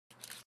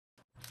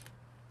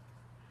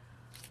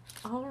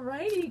All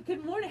righty.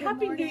 Good morning. Good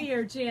Happy morning. New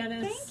Year,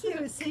 Janice. Thank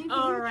you. Same to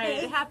All you, right.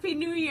 Kate. Happy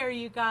New Year,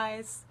 you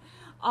guys.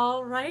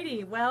 All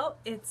righty. Well,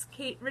 it's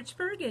Kate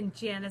Richburg and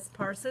Janice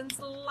Parsons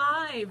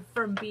live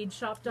from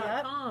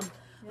beadshop.com. Yep.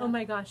 Oh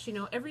my gosh, you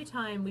know, every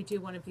time we do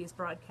one of these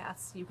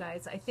broadcasts, you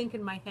guys, I think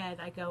in my head,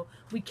 I go,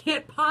 we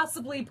can't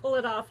possibly pull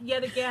it off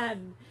yet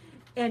again.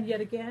 And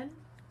yet again,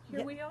 here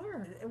Yeah. we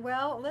are.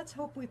 Well, let's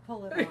hope we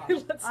pull it off.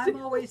 Let's I'm do-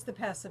 always the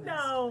pessimist.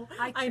 No,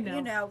 I know.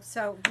 You know,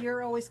 so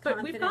you're always But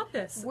confident. we've got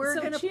this. We're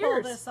So going to pull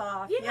cheers. this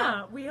off. Yeah,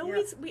 Yep. we Yep.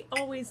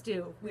 always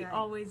do. We Right.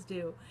 always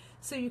do.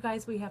 So you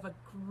guys, we have a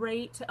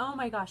great, oh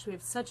my gosh, we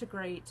have such a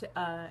great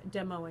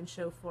demo and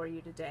show for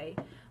you today.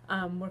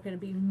 We're going to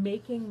be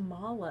making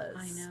malas.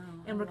 I know.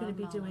 And I we're going to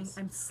be love doing, malas.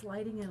 I'm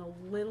sliding in a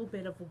little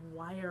bit of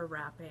wire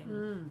wrapping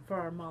Mm. for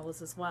our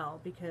malas as well.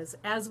 Because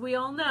as we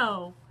all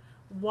know,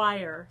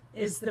 wire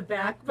is the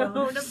backbone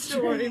backbone of of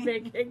jewelry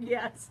string. making.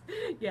 Yes,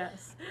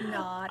 yes.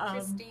 Not.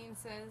 Christine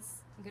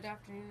says, good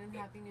afternoon and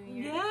Happy New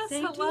Year. Yes,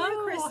 Same to you,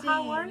 hello.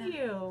 How are Christine.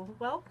 you?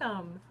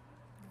 Welcome.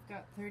 We've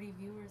got 30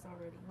 viewers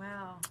already.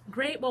 Wow.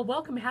 Great. Well,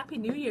 welcome. Happy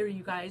New Year,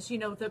 you guys. You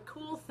know, the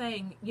cool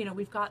thing, you know,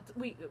 we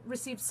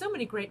received so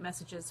many great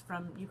messages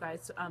from you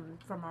guys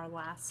from our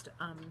last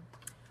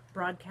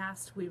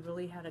broadcast. We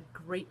really had a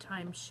great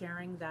time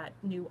sharing that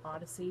new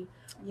Odyssey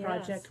Yes.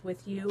 project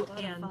with you. lot of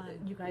And fun.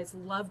 you guys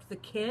loved the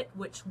kit,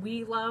 which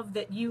we loved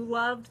that you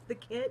loved the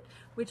kit,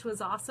 which was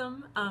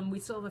awesome. We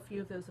still have a few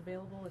of those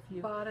available if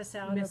you Bought us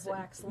out missed of it.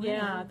 wax linen.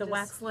 Yeah, the just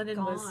wax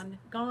linen was gone.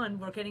 gone.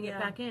 We're getting it Yeah.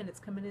 back in. It's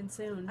coming in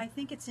soon. I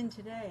think it's in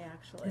today,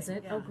 actually. Is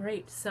it? Yeah. Oh,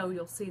 great. So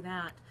you'll see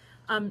that.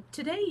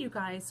 Today, you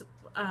guys,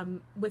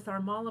 with our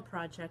Mala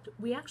project,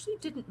 we actually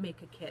didn't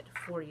make a kit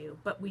for you,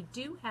 but we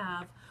do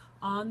have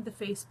on the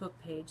Facebook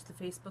page, the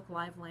Facebook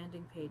Live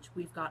landing page,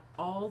 we've got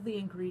all the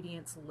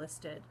ingredients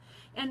listed.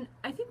 And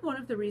I think one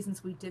of the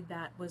reasons we did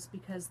that was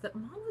because the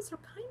Malas are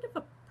kind of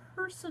a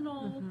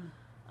personal,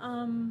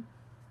 Mhm.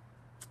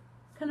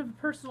 kind of a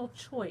personal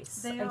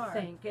choice, They I are.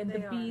 think. And They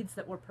the are. beads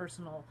that were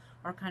personal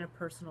are kind of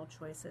personal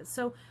choices.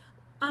 So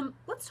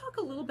let's talk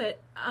a little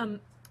bit.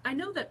 I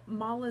know that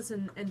malas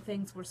and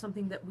things were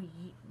something that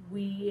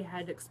we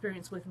had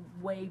experience with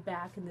way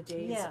back in the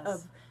days Yes.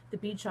 of the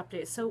bead shop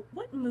days. So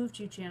what moved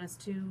you, Janice,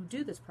 to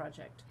do this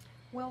project?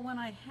 Well, when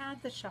I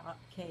had the shop,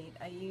 Kate,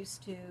 I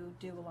used to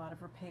do a lot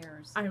of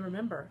repairs. I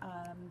remember.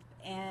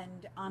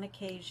 And on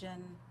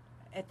occasion,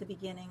 at the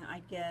beginning,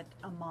 I'd get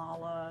a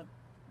mala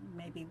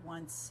maybe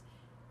once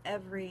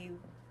every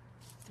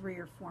 3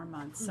 or 4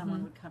 months. Someone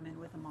Mhm. would come in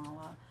with a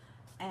mala,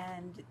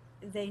 and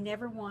they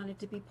never wanted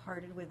to be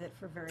parted with it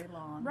for very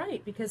long.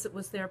 Right, because it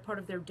was part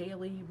of their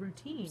daily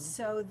routine.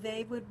 So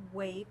they would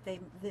wait.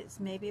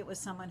 Maybe it was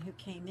someone who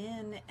came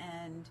in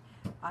and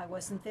I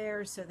wasn't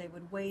there, so they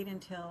would wait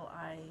until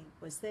I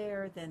was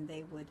there. Then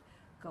they would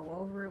go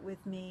over it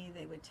with me.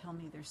 They would tell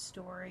me their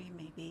story.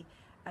 Maybe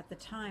at the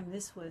time,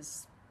 this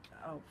was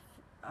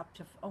up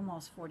to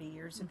almost 40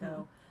 years Mm-hmm.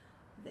 ago.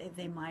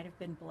 They might have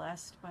been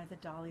blessed by the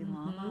Dalai Mhm,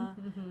 Lama.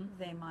 mhm.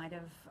 They might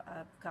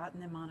have gotten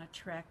them on a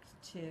trek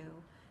to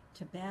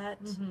Tibet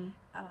Mhm.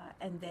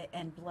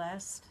 and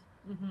blessed.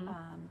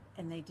 Mhm.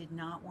 And they did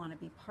not want to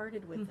be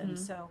parted with them. Mhm.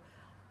 So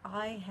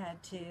I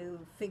had to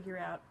figure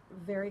out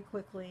very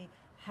quickly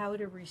how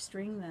to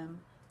restring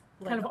them,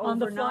 Kind of on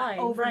the fly, right,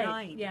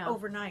 overnight, yeah.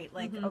 overnight.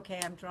 Like, Mhm. okay,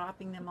 I'm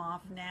dropping them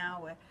off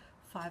now at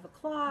 5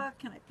 o'clock.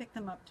 Can I pick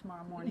them up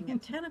tomorrow morning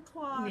at 10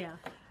 o'clock? Yeah.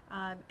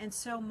 And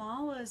so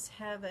malas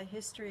have a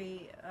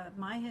history.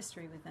 My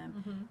history with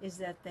them Mhm. is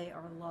that they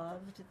are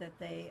loved, that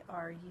they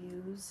are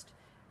used,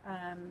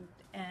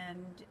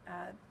 and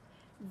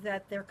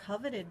that they're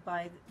coveted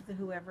by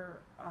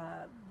whoever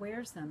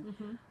wears them.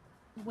 Mhm.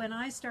 When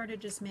I started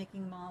just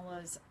making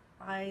malas,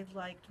 I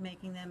liked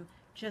making them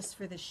just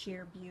for the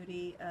sheer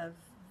beauty of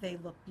they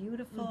look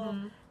beautiful,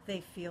 Mhm. they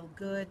feel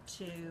good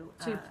to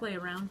Play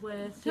around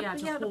with. to, yeah,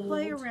 to to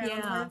play hold. around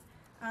Yeah.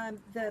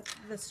 with.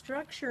 The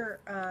structure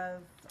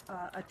of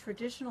a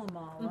traditional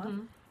mala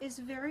Mhm. is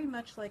very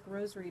much like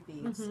rosary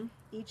beads. Mhm.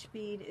 Each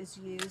bead is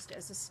used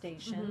as a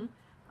station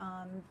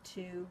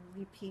to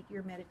repeat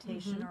your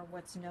meditation Mhm. or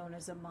what's known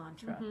as a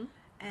mantra. Mhm.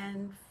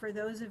 And for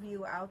those of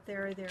you out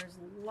there, there's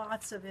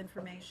lots of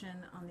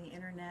information on the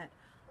internet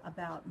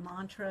about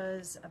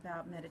mantras,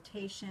 about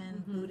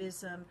meditation, Mhm.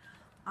 Buddhism.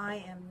 I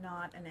am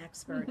not an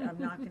expert. I'm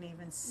not going to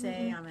even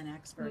say I'm an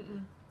expert.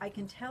 Mm-mm. I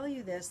can tell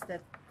you this,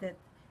 that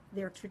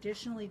they're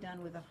traditionally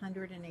done with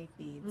 108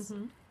 beads.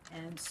 Mhm.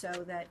 And so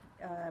that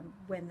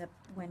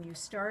when you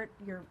start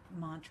your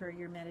mantra,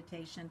 your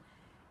meditation,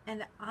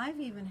 and I've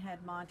even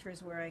had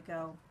mantras where I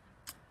go,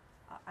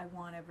 I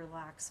want to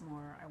relax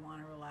more. I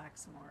want to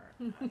relax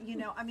more. You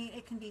know, I mean,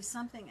 it can be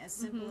something as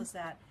simple Mhm. as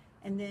that.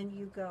 And then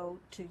you go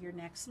to your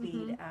next bead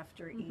Mhm.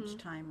 after each Mhm.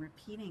 time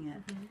repeating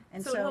it. Mhm.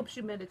 And So it helps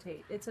you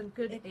meditate. It's a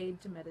good It- aid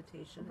to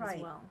meditation Right.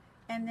 as well.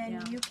 And then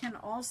Yeah. you can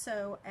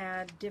also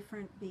add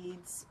different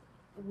beads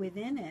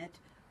within it,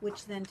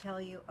 which then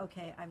tell you,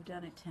 okay, I've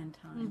done it 10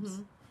 times.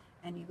 Mhm.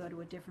 And you go to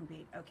a different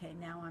bead. Okay,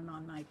 now I'm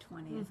on my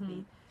 20th Mhm.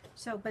 bead.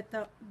 So,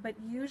 but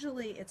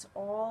usually it's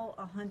all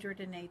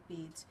 108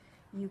 beads.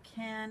 You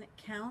can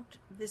count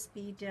this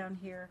bead down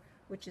here,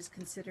 which is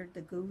considered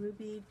the guru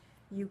bead.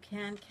 You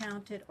can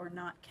count it or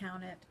not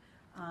count it,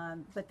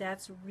 but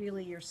that's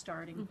really your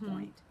starting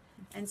point.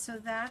 And so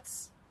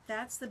that's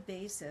the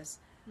basis.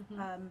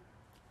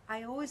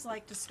 I always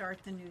like to start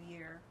the new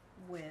year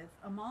with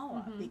a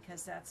mala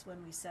because that's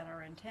when we set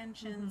our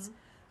intentions.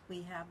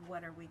 We have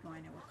what are we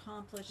going to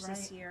accomplish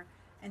this year.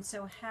 And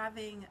so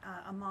having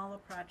a mala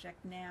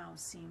project now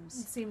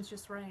seems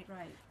just right.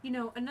 Right. You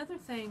know, another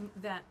thing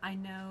that I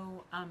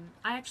know,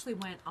 I actually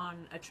went on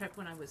a trip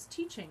when I was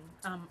teaching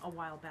a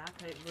while back.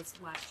 It was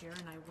last year,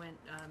 and I went,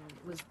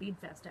 it was Bead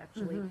Fest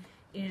actually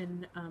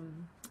in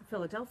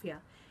Philadelphia.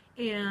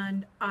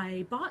 And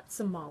I bought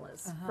some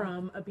malas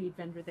from a bead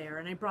vendor there,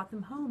 and I brought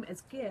them home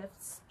as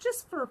gifts,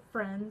 just for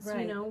friends.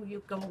 Right. You know,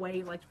 you go away,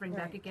 you like to bring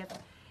back a gift.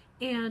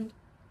 And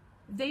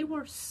they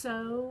were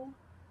so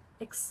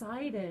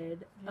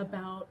excited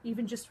about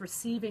even just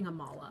receiving a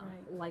mala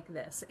like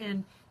this.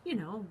 And, you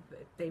know,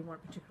 they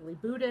weren't particularly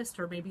Buddhist,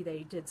 or maybe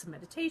they did some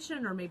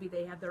meditation, or maybe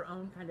they had their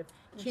own kind of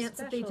chants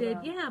that they did.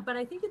 Yeah, but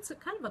I think it's a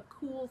kind of a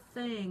cool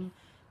thing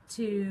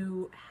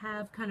to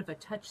have kind of a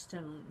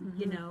touchstone,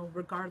 you know,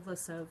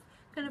 regardless of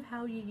kind of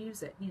how you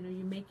use it. You know,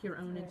 you make your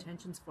own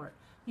intentions for it.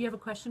 You have a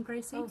question,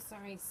 Gracie? Oh,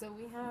 sorry. So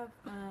we have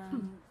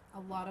a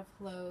lot of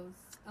clothes,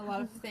 a lot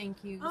of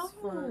thank yous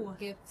for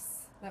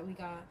gifts that we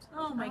got.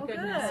 Oh my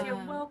goodness, you're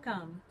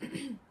welcome.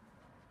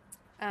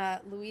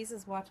 Louise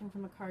is watching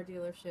from a car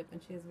dealership,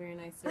 and she has very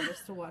nice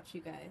service to watch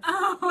you guys.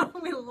 Oh,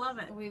 we love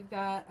it. We've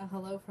got a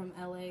hello from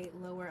LA,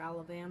 Lower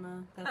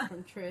Alabama. That's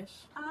from Trish.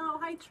 Oh,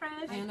 hi,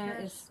 Trish. Anna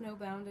is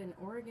snowbound in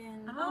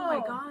Oregon. Oh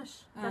my gosh,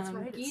 that's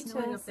right. It's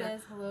snowing Gita up there.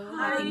 says hello.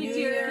 Hi, Happy New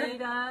dear Year.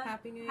 Gita.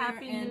 Happy New Year.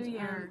 Happy and New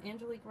Year.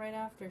 Angelique right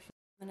after. She's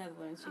in the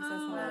Netherlands. She says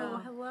Oh,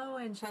 hello. hello,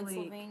 Angelique.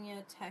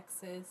 Pennsylvania,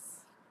 Texas.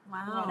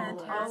 Wow,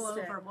 Fantastic. all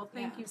over. Well,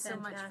 thank you so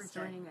much for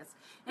joining us.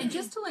 And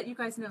just to let you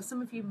guys know,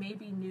 some of you may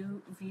be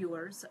new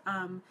viewers.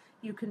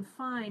 You can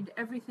find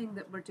everything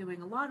that we're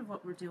doing, a lot of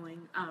what we're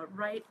doing,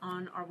 right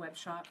on our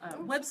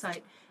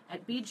website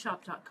at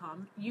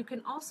beadshop.com. You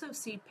can also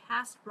see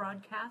past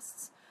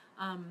broadcasts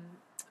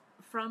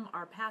from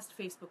our past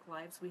Facebook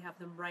Lives. We have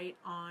them right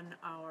on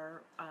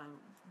our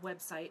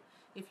website.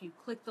 If you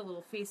click the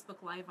little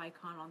Facebook Live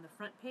icon on the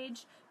front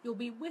page, you'll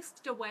be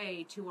whisked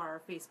away to our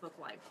Facebook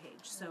Live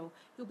page. So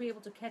you'll be able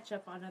to catch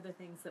up on other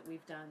things that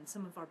we've done.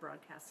 Some of our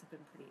broadcasts have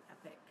been pretty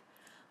epic.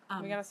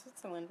 We got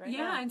Switzerland right now.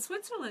 Yeah, in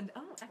Switzerland.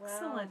 Oh,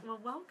 excellent. Well,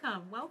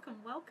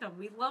 welcome.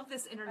 We love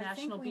this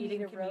international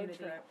beading community.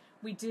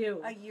 We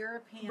do. A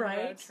European right,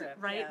 road trip.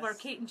 right, Yes. where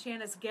Kate and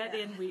Janice get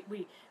in.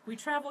 We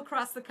travel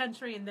across the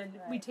country, and then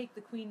we take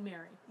the Queen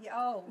Mary. Yeah,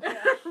 oh, yeah.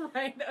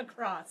 right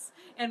across,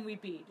 and we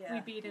bead. Yeah. We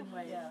bead and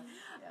wave. Yeah.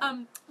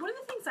 One of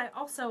the things I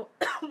also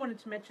wanted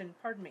to mention,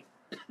 pardon me,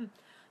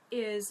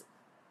 is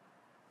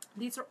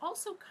these are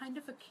also kind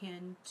of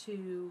akin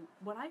to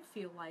what I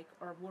feel like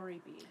are worry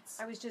beads.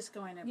 I was just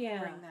going to bring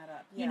that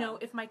up. Yeah. You know,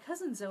 if my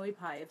cousin Zoe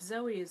Pye, if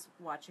Zoe is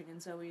watching,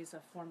 and Zoe is a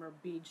former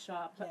bead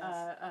shop,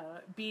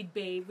 bead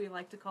babe, we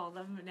like to call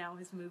them, now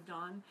has moved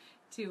on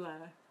to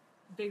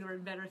bigger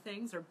and better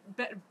things, or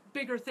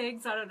bigger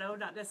things, I don't know,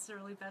 not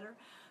necessarily better.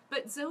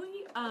 But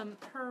Zoe,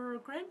 her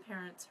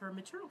grandparents, her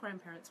maternal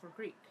grandparents were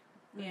Greek,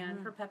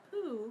 and her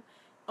papu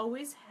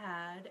always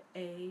had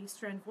a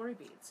strand of worry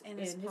beads in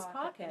his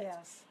pocket.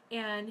 Yes.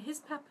 And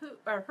his papu,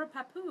 or her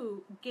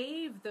papu,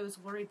 gave those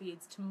worry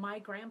beads to my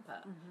grandpa,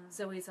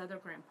 Zoe's other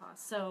grandpa.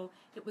 So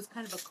it was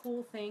kind of a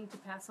cool thing to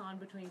pass on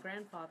between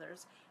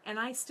grandfathers. And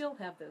I still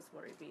have those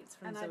worry beads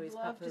from Zoe's papu.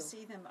 I'd love to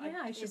see them.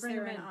 Yeah, I should Is bring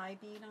there them an in. eye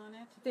bead on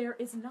it? There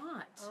is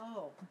not.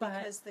 Oh, But-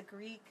 because the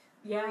Greek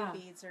worry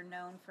beads are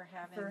known for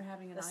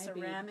having an the eye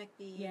bead. ceramic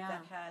bead Yeah.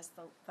 that has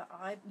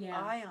the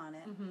eye on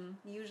it.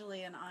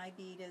 Usually an eye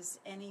bead is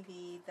any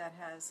bead that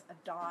has a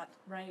dot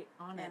Right,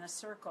 on and it. a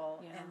circle,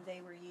 Yeah. and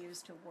they were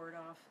used to ward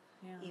off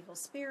Yeah. evil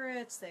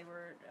spirits. They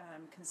were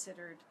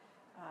considered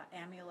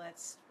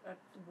amulets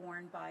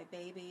worn by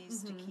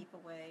babies to keep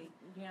away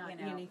Yeah, you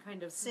know, any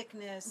kind of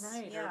sickness.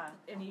 right, Yeah. or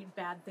any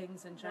bad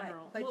things in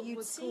general. Right. But Well, it you'd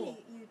was see, cool.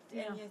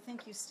 and you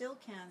think you still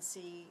can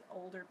see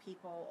older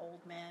people,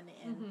 old men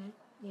in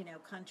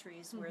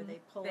countries where they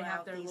pull They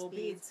have out their these little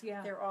beads,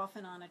 yeah. They're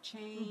often on a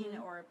chain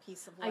or a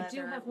piece of leather. I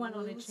do have one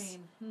on a loose,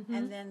 chain.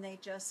 and then they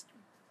just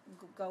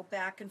go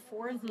back and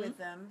forth with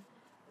them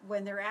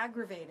when they're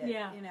aggravated.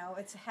 Yeah. You know,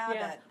 it's a habit.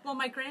 Yeah. Well,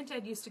 my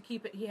granddad used to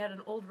keep it. He had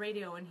an old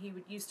radio, and he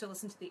used to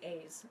listen to the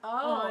A's Oh,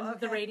 on the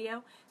okay.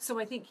 radio. So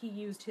I think he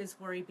used his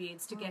worry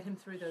beads to get him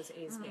through those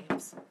A's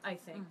games. I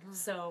think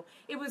so.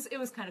 It was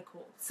kind of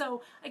cool.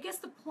 So I guess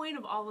the point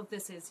of all of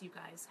this is, you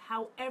guys,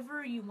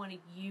 however you want to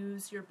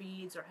use your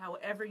beads or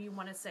however you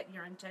want to set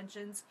your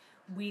intentions,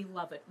 we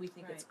love it. We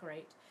think it's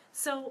great.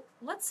 So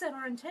let's set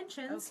our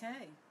intentions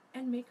Okay.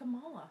 and make a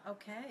mala.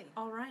 Okay.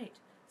 All right.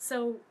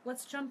 So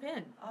let's jump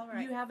in. All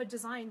right. You have a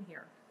design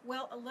here.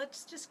 Well,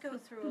 let's just go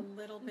through a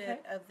little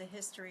bit of the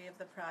history of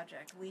the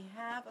project. We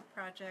have a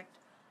project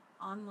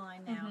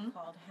online now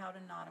called How to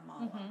Knot a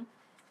Mala.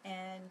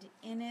 And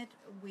in it,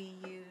 we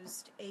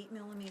used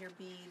 8mm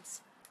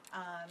beads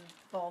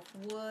both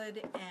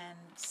wood and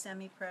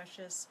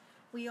semi-precious.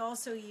 We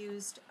also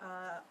used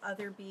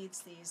other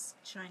beads, these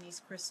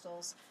Chinese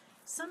crystals.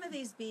 Some of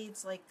these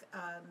beads, like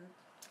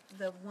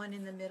the one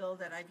in the middle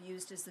that I've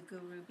used as the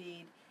guru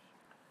bead,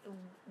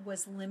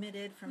 was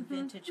limited from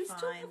Vintage We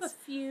Finds. still have a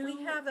few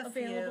We have a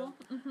available.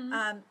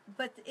 few,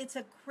 but it's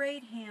a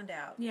great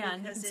handout. Yeah,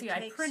 and you because can see it I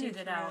takes printed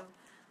you it out. through-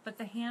 But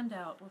the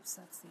handout, whoops,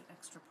 that's the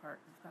extra part.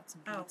 We've got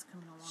some beads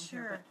coming along sure.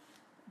 here.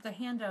 But the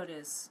handout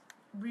is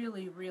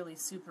really, really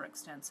super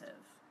extensive.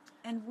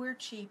 And we're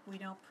cheap. We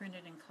don't print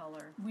it in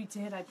color. We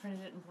did. I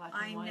printed it in black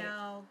I and white.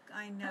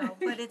 I know,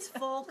 but it's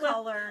full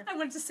color. I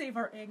wanted to save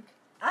our ink.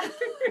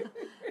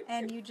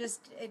 And you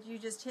just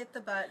hit the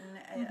button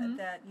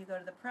that you go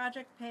to the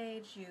project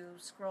page, you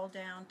scroll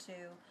down to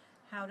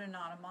how to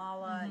knot a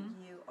mala,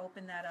 you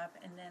open that up,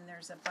 and then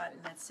there's a button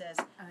that says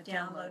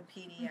download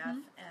PDF,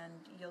 and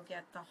you'll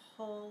get the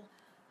whole,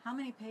 how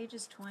many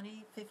pages,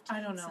 20, 15?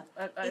 I don't know.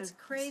 It's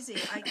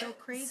crazy. I go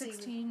crazy.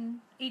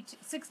 16.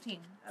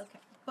 Okay.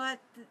 But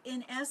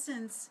in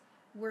essence,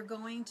 we're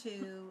going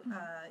to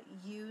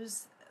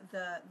use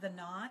the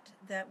knot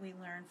that we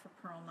learned for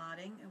pearl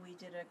knotting, and we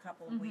did it a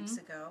couple of weeks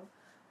ago.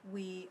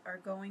 We are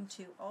going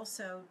to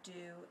also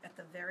do at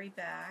the very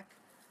back,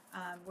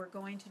 we're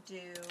going to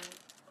do,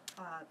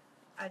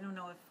 I don't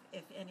know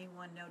if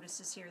anyone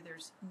notices here,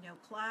 there's no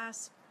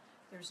clasp,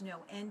 there's no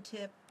end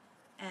tip,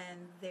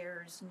 and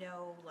there's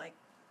no like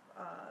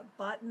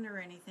button or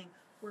anything.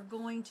 We're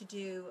going to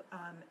do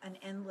an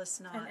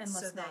endless knot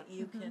so that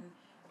you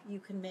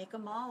can make a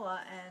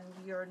mala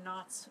and your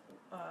knots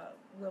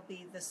will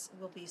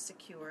be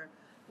secure.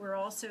 We're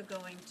also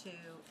going to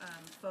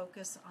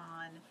focus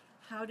on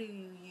how do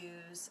you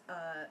use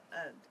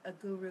a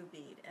guru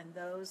bead, and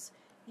those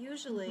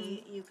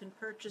usually you can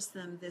purchase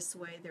them this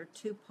way. They're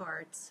 2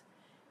 parts,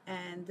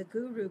 and the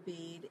guru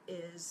bead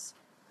is,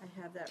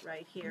 I have that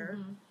right here.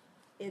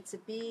 It's a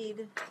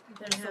bead.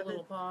 There's the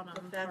little bottom.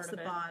 That's part the of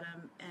it.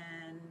 bottom,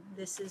 and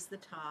this is the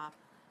top.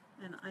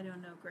 And I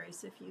don't know,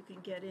 Grace, if you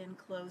can get in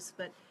close,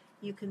 but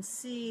you can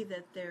see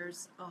that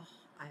there's a,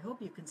 I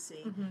hope you can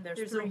see,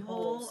 There's a 3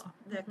 hole holes.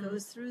 that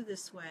goes through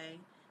this way,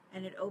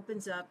 and it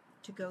opens up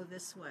to go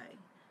this way.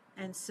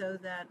 And so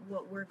that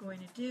what we're going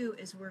to do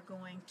is we're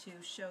going to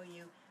show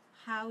you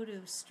how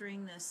to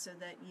string this so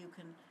that you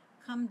can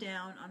come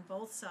down on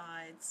both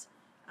sides.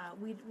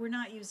 We're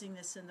not using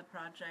this in the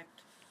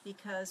project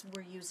because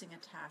we're using a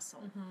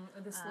tassel.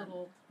 This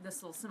little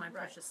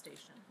semi-precious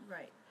station.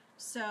 Right.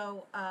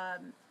 So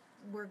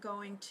we're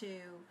going to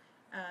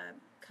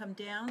come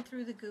down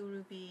through the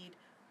guru bead.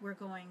 We're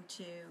going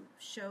to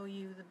show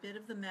you the bit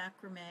of the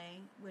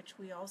macrame, which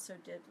we also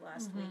did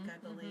last week,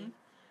 I believe,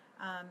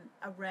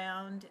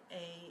 around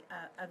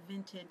a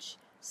vintage,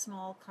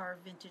 small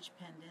carved vintage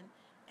pendant.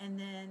 And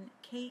then,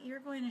 Kate, you're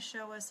going to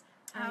show us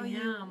how I'm you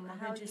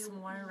going to do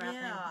some wire wrapping.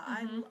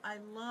 Yeah, I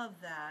love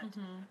that.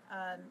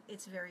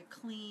 It's very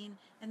clean.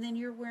 And then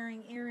you're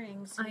wearing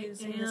earrings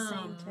using the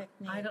same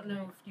technique. I don't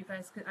know if you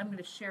guys could. I'm going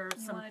to share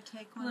You some want to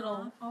take one little.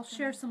 off? I'll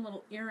share some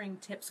little earring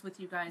tips with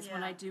you guys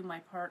when Yeah. I do my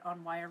part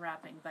on wire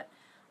wrapping. But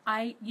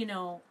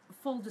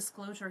full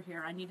disclosure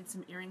here, I needed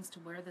some earrings to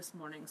wear this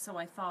morning, so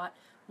I thought,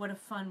 what a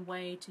fun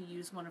way to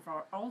use one of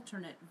our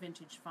alternate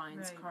Vintage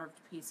Finds Right. carved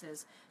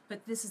pieces.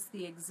 But this is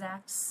the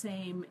exact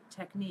same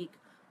technique,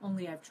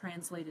 only I've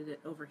translated it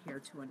over here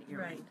to an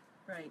earring.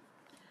 Right.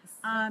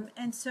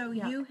 And so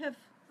Yeah. you have.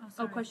 Oh, Oh,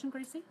 sorry. question,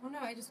 Gracie? Oh no,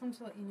 I just wanted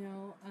to let you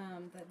know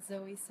that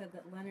Zoe said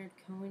that Leonard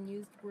Cohen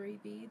used worry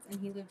beads, and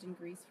he lived in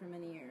Greece for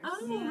many years.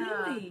 Oh,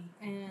 Yeah. really?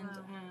 And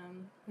Wow.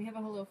 we have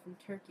a hello from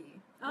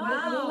Turkey. Oh,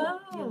 hello.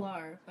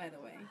 Yalar, by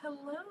the way.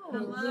 Hello.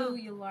 Hello.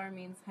 Yalar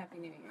means Happy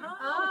New Year.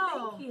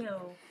 Oh, thank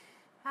you.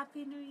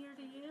 Happy New Year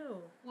to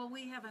you. Well,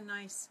 we have a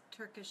nice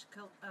Turkish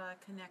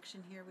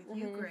connection here with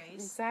you, Grace.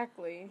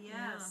 Exactly.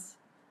 Yes.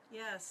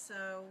 Yes.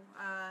 So,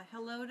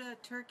 hello to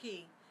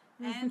Turkey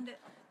and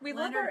We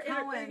Leonard love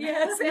our Cohen.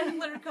 Yes, and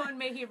Leonard Cohen,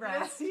 may he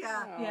rest.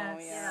 Yeah. Oh,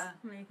 Yes. yeah.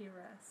 May he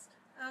rest.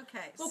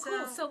 Okay. Well,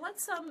 cool. So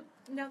let's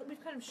now that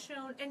we've kind of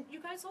shown, and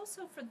you guys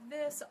also for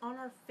this on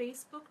our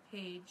Facebook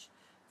page,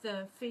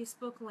 the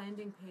Facebook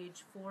landing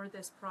page for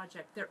this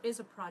project, there is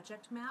a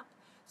project map.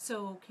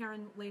 So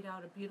Karen laid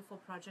out a beautiful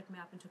project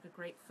map and took a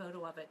great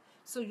photo of it.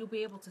 So you'll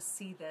be able to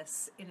see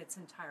this in its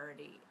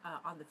entirety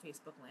on the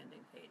Facebook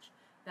landing page.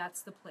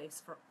 That's the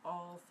place for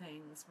all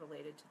things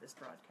related to this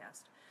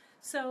broadcast.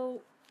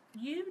 So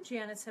you,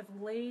 Janice, have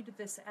laid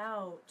this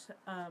out.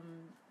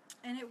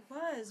 And it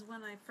was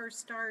when I first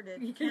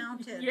started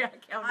counted. Yeah,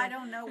 counted. I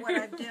don't know what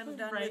I've done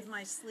Right. with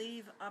my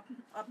sleeve up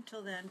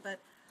till then, but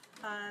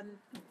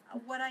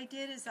what I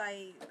did is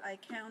I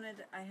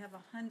counted. I have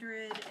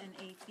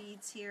 108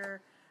 beads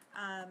here,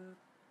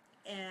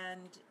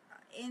 and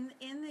in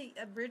the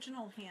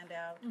original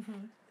handout,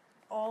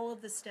 all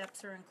of the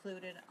steps are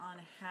included on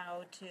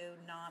how to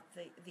knot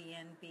the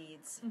end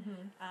beads.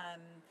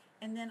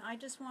 And then I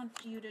just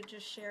want you to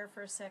just share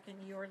for a second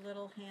your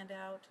little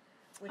handout.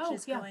 which Oh,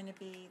 is yeah. going to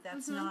be,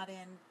 that's Mhm. not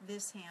in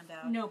this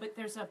handout. No, but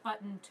there's a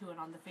button to it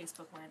on the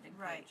Facebook landing page.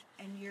 Right,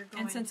 and you're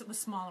going. And since it was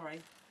smaller, I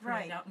printed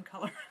Right. it out in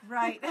color.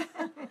 Right.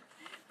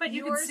 But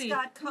you Yours can see.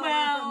 got color,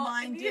 well, but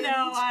mine you know,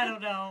 didn't. I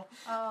don't know.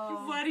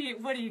 Oh. What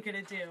are you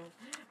gonna do?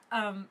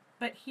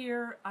 But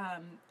here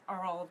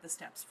are all of the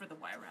steps for the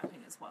wire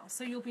wrapping as well.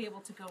 So you'll be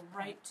able to go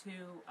right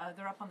to.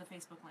 They're up on the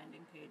Facebook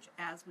landing page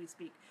as we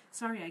speak.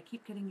 Sorry, I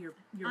keep getting your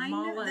I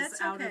know, malas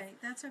that's out okay.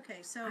 of. That's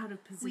okay. So out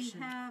of position.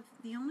 we have,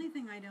 the only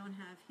thing I don't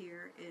have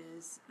here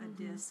is a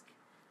disc.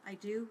 I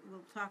do.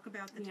 We'll talk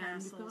about the Yeah,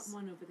 and tassels. you've got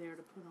one over there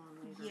to put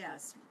on later.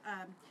 Yes.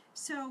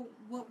 So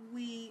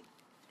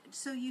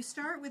so you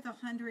start with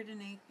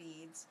 108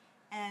 beads,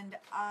 and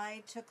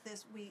I took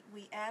this.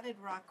 We added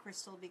rock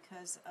crystal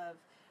because of,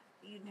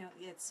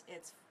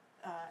 its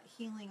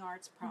healing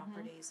arts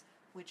properties,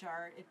 which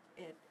are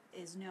it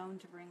is known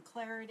to bring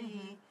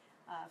clarity,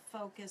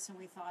 focus, and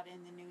we thought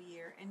in the new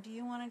year. And do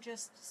you want to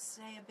just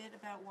say a bit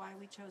about why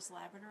we chose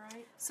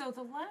labradorite? So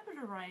the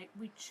labradorite,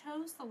 we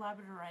chose the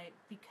labradorite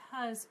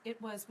because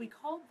we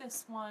called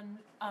this one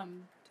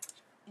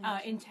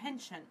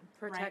intention.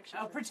 Protection.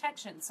 Right? Oh,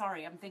 protection.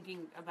 Sorry, I'm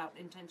thinking about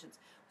intentions.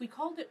 We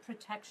called it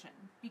protection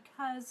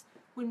because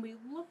when we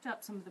looked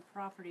up some of the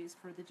properties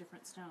for the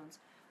different stones,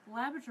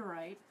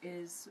 labradorite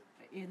is,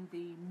 in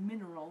the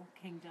mineral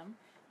kingdom,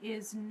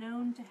 is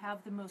known to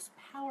have the most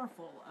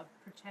powerful of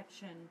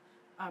protection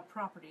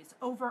properties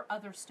over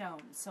other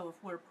stones. So if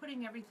we're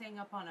putting everything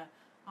up on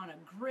a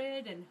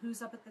grid and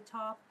who's up at the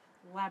top,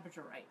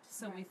 labradorite.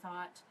 So we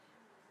thought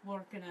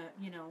we're gonna,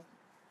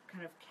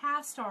 kind of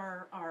cast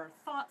our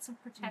thoughts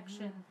of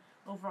protection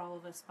over all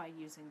of us by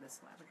using this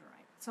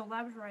labradorite. So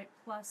labradorite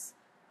plus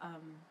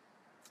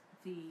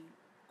the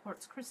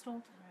quartz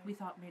crystal, we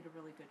thought made a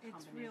really good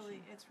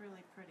combination. It's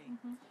really pretty.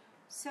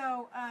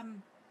 So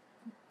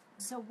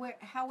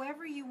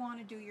however you want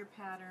to do your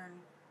pattern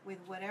with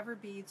whatever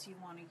beads you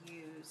want to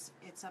use,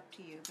 it's up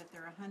to you. But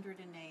they're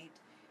 108,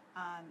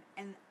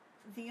 and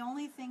the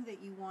only thing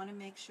that you want to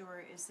make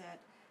sure is that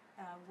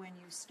when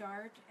you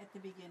start at the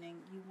beginning,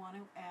 you want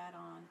to add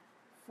on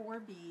 4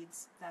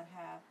 beads that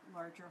have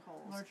larger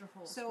holes. Larger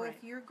holes. So right.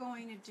 if you're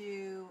going to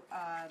do,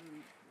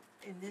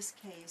 in this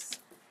case,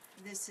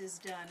 this is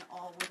done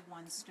all with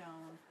one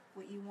stone.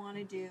 What you want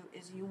to do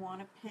is you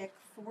want to pick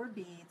 4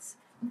 beads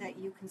that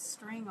you can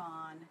string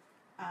on,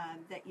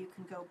 that you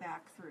can go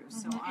back through.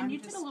 So and you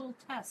did a little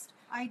test.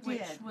 I did.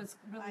 Which was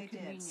really I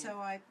convenient. did. So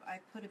I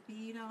put a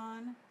bead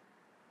on,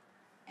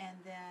 and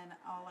then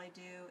all I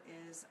do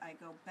is I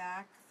go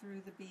back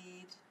through the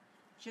bead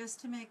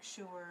just to make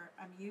sure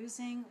I'm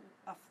using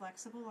a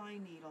flexible eye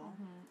needle.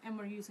 And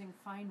we're using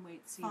fine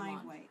weight C1.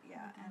 Fine weight,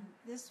 yeah. And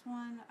this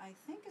one I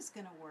think is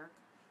going to work.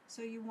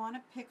 So you want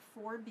to pick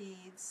 4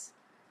 beads.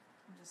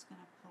 I'm just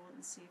going to pull it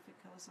and see if it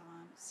goes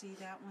on. See,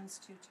 that one's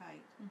too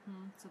tight.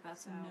 So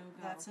that's So a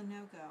no-go. that's a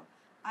no-go.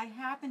 I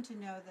happen to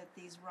know that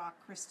these rock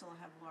crystal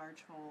have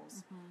large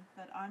holes,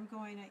 but I'm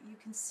going to, you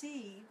can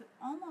see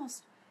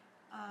almost,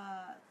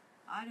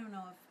 I don't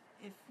know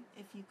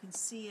if you can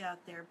see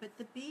out there, but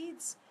the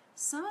beads,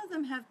 some of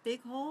them have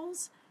big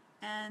holes,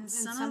 and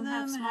some of them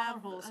have smaller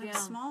holes, yeah.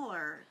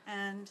 smaller,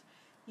 and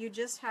you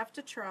just have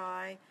to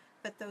try.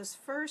 But those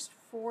first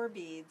 4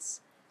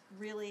 beads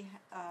really,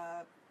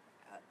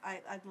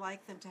 I'd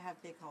like them to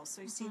have big holes.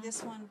 So you see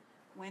this one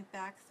went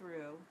back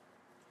through.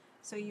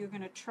 So you're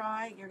going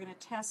to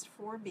test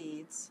 4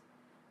 beads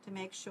to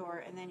make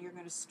sure, and then you're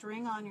going to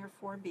string on your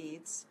 4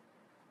 beads,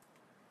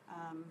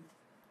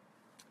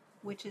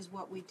 which is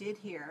what we did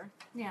here.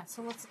 Yeah,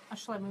 so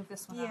shall I move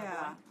this one out of the way?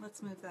 Yeah,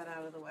 let's move that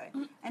out of the way.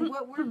 And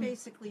what we're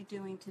basically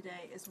doing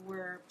today is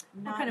we're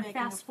not kind of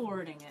making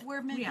fast-forwarding it.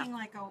 We're making Yeah.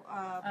 like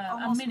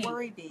almost mini.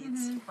 worry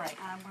beads. Right.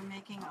 We're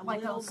making a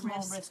Like little a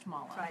small wrist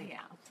mala. Right.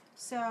 Yeah.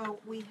 So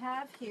we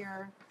have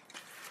here,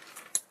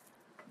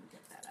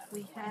 Get that out of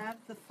we the way. have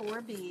the 4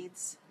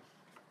 beads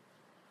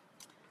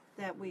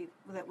that we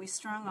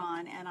strung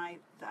on, and I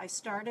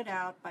started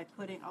out by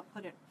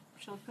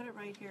shall I put it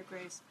right here,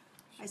 Grace?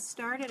 I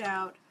started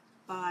out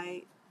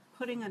by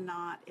putting a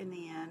knot in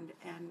the end,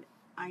 and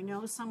I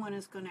know someone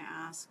is going to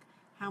ask,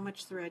 how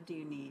much thread do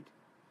you need?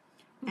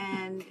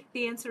 And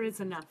The answer is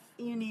enough.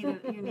 you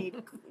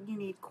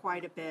need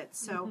quite a bit.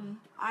 So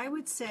I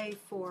would say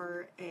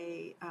for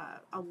a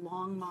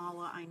long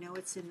mala, I know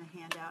it's in the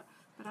handout,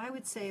 but I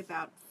would say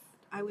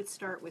I would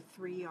start with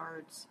 3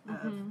 yards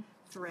of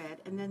thread,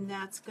 and then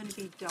that's going to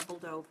be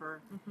doubled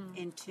over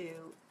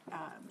into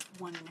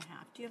 1.5.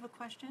 Do you have a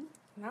question?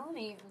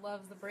 Melanie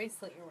loves the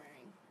bracelet you're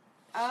wearing.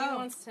 She Oh.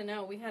 wants to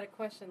know. We had a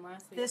question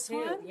last week This too.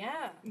 one?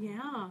 Yeah.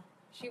 Yeah.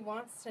 She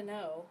wants to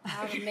know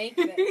how to make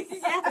this.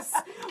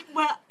 Yes.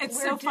 Well, it's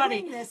We're so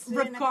funny. doing this in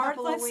a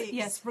couple of weeks.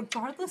 Yes,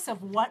 regardless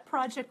of what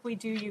project we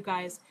do, you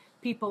guys,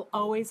 people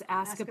always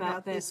ask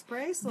about this.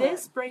 bracelet.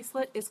 This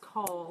bracelet is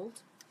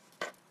called.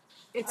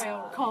 It's Trail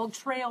Ride. called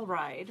Trail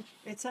Ride.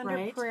 It's under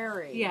right?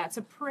 Prairie. Yeah, it's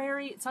a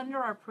prairie. It's under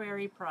our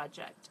prairie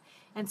project,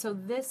 and so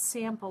this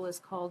sample is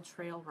called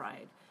Trail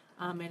Ride.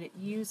 and it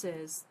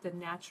uses the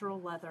natural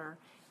leather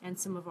and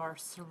some of our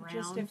surround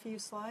Just a few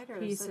sliders.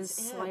 pieces, That's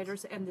it.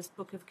 sliders, and this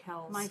Book of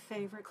Kells My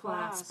favorite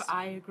clasp. class.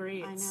 I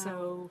agree. I It's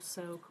know.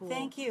 so cool.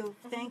 Thank you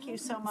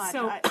so much.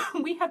 So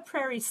we have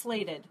Prairie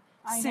slated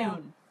I soon.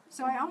 know.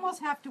 So I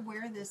almost have to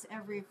wear this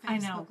every I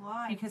know, Facebook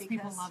Live because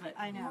people love it.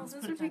 I know. Well,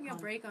 since put we're it back taking a on.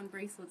 break on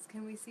bracelets,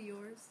 can we see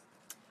yours?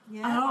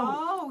 Yeah.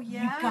 Oh,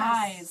 yes. You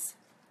guys,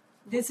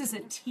 this is a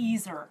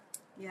teaser.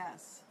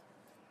 Yes.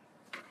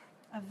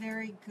 A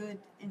very good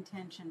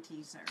intention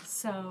teaser.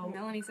 So,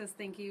 Melanie says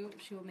thank you.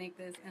 She will make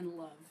this and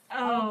love.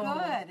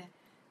 Good.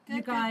 Good,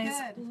 you guys,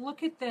 good.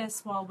 look at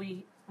this while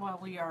we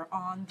are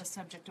on the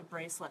subject of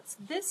bracelets.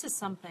 This is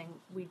something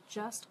we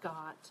just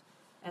got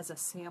as a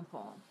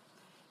sample,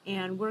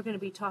 and we're going to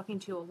be talking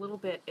to you a little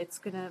bit. It's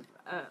going to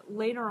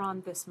later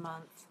on this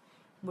month.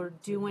 We're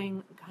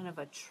doing kind of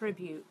a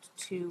tribute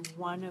to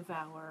one of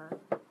our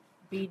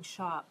bead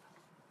shop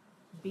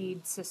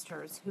bead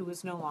sisters who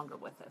is no longer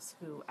with us.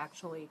 Who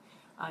actually,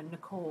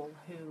 Nicole,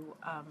 who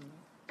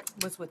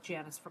was with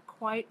Janice for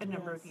quite a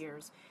number of Yes.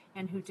 years,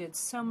 and who did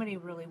so many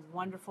really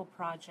wonderful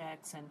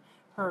projects, and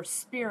her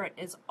spirit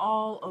is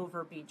all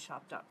over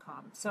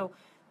beadshop.com. So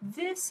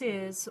this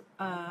is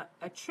a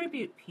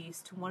tribute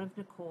piece to one of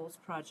Nicole's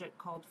project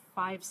called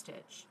Five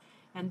Stitch,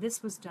 and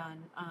this was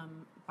done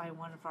by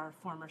one of our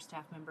former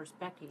staff members,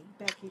 Becky.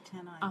 Becky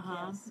Tenine,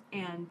 yes.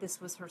 And this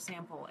was her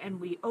sample. And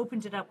we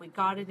opened it up. We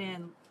got it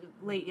in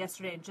late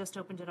yesterday and just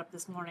opened it up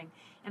this morning.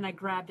 And I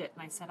grabbed it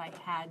and I said I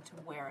had to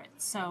wear it.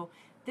 So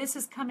this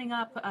is coming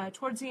up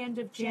towards the end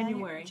of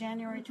January.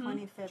 January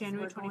 25th.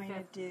 January we're going to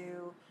 25th.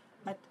 do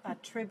a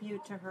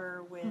tribute to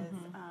her with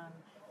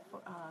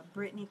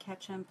Brittany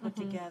Ketchum put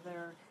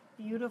together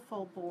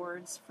beautiful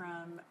boards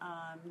from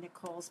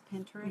Nicole's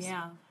Pinterest.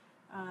 Yeah.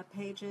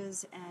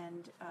 Pages,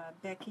 and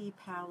Becky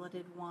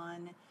palleted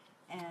one,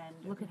 and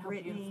Look at how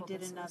Brittany beautiful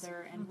did this is.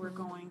 another, and we're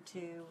going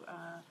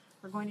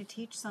to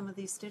teach some of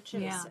these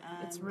stitches. Yeah,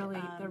 and, it's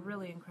really, they're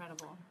really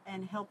incredible.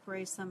 and help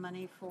raise some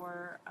money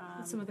for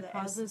Some of the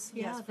causes,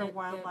 yes, yeah, for that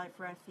Wildlife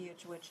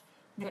Refuge, which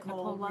that Nicole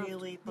Nicole loved.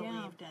 really Yeah.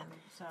 believed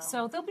in.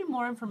 So there'll be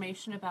more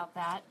information about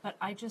that, but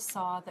I just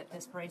saw that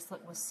this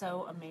bracelet was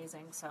so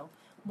amazing. So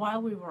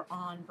while we were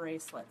on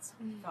bracelets,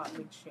 thought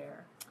we'd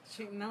share.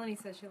 Melanie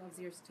says she loves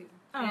yours too.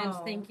 Oh. And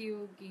thank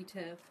you,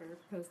 Gita, for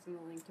posting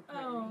the link to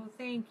Prairie. Oh,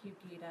 thank you,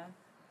 Gita.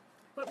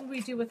 What would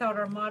we do without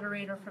our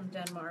moderator from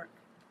Denmark?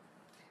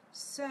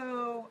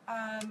 So,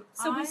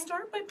 We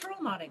start by pearl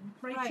knotting,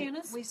 right,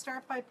 Janice? We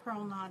start by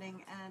pearl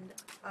knotting, and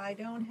I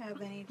don't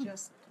have any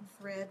just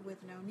thread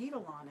with no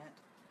needle on it.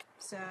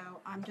 So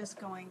I'm just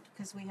going,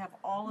 because we have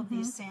all of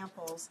these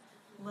samples,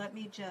 let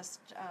me just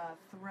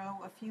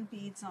throw a few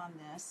beads on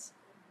this.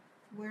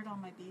 Where'd all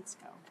my beads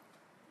go?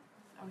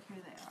 Oh,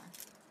 here they are.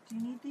 Do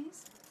you need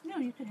these? No,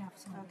 you could have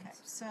some of Okay, these.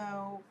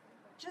 so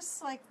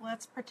just like,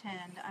 let's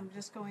pretend I'm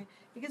just going,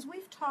 because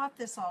we've taught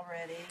this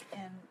already,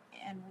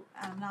 and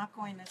I'm not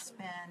going to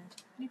spend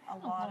You a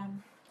have lot of,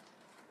 one.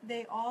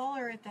 they all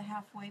are at the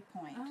halfway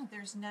point. Oh.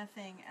 There's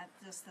nothing at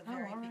just the Oh,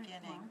 very all right,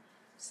 beginning. well.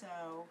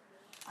 So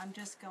I'm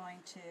just going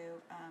to,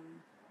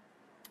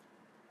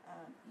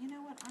 you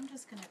know what, I'm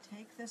just going to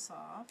take this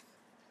off.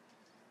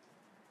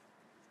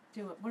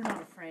 Do it. We're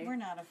not afraid.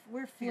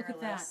 We're fearless. Look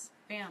at that.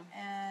 Bam.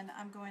 And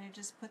I'm going to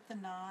just put the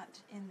knot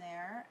in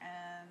there,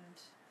 and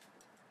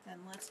then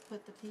let's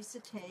put the piece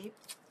of tape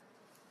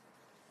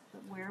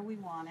where we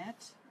want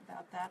it,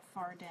 about that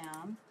far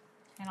down.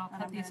 And I'll And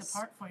cut I'm these gonna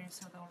apart for you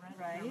so they're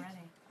Right.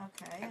 ready.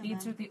 Okay. and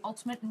These then are the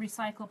ultimate in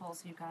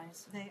recyclables, you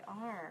guys. they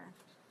are.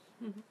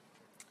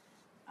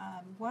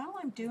 While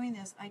I'm doing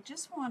this, I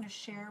just want to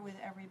share with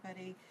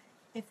everybody,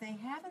 if they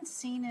haven't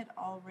seen it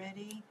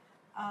already,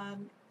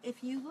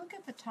 if you look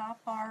at the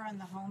top bar on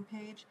the home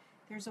page,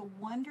 there's a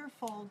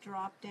wonderful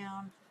drop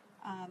down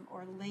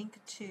or link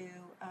to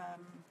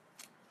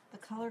the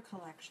color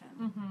collection.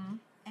 Mm-hmm.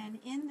 And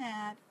in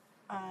that,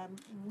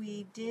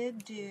 we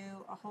did do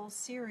a whole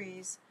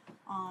series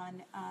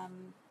on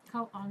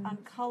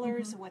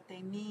colors, what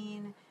they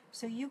mean.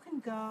 So you can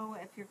go,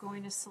 if you're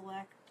going to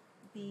select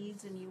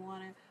beads and you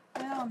want to,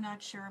 well, I'm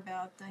not sure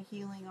about the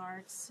healing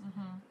arts,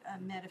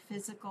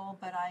 metaphysical,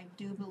 but I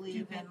do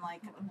believe in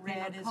like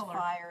red is color.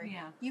 fire.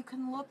 Yeah. You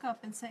can look up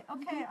and say,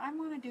 okay, I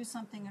want to do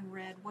something in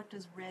red. What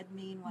does red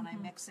mean when I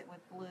mix it with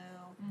blue?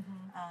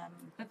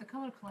 But the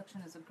color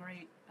collection is a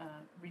great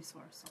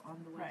resource on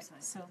the website.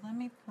 Right. So let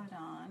me put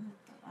on.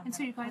 And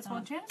so you guys,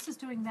 while Janice is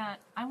doing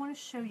that, I want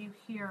to show you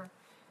here.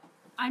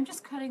 I'm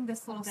just cutting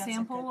this little that's a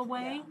sample good-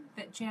 away yeah.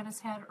 that Janice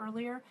had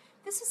earlier.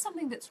 This is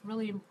something that's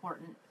really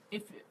important.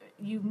 If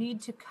you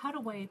need to cut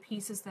away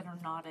pieces that are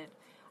knotted,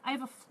 I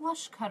have a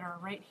flush cutter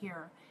right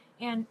here.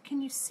 And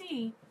can you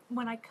see,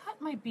 when I cut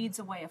my beads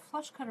away, a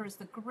flush cutter is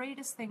the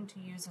greatest thing to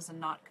use as a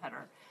knot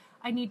cutter.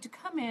 I need to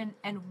come in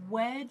and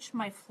wedge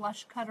my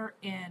flush cutter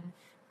in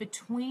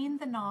between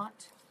the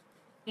knot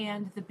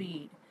and the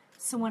bead.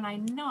 So when I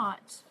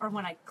knot, or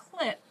when I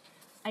clip,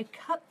 I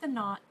cut the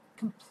knot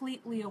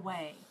completely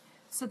away,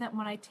 so that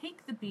when I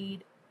take the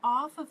bead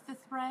off of the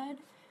thread,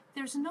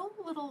 there's no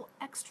little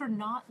extra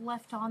knot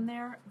left on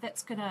there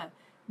that's going to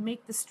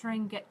make the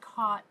string get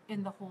caught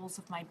in the holes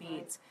of my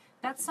beads.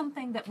 That's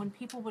something that when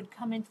people would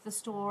come into the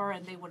store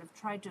and they would have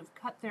tried to have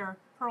cut their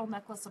pearl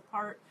necklace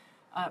apart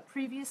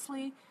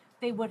previously,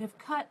 they would have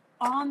cut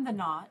on the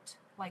knot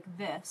like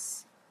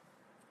this,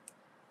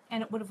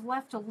 and it would have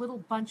left a little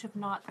bunch of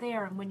knot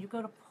there, and when you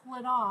go to pull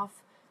it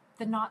off,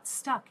 the knot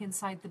stuck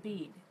inside the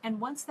bead.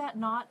 And once that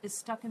knot is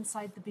stuck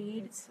inside the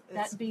bead,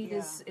 that bead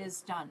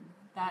is done.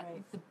 That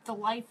the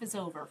life is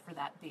over for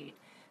that bead.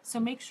 So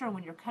make sure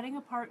when you're cutting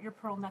apart your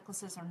pearl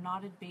necklaces or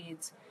knotted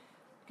beads,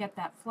 get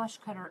that flush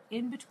cutter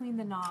in between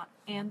the knot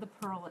and the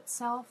pearl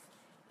itself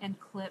and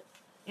clip,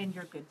 and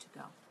you're good to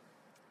go.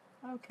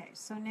 Okay,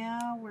 so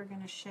now we're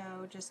going to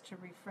show, just to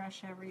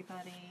refresh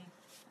everybody,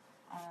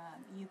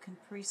 you can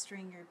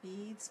pre-string your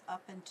beads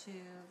up into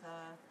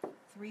the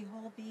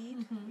 3-hole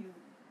bead.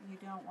 You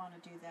don't want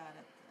to do that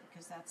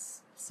because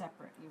that's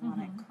separate. You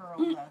want to curl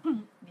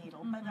the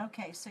needle. But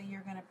okay, so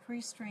you're going to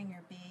pre-string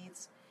your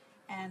beads,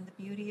 and the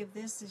beauty of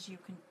this is you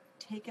can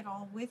take it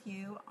all with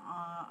you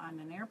on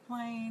an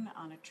airplane,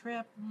 on a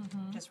trip.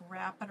 Just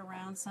wrap it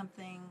around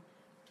something,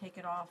 take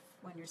it off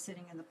when you're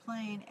sitting in the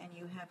plane, and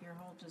you have your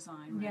whole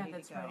design ready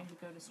that's to go. ready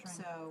to go to string.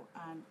 So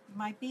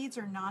my beads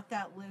are not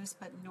that loose,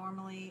 but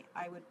normally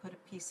I would put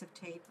a piece of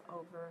tape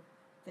over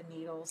the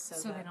needles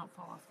so that they don't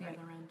fall off the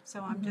other end.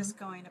 So I'm just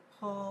going to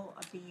pull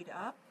a bead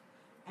up,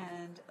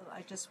 and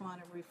I just want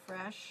to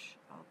refresh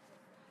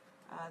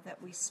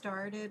that we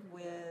started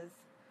with,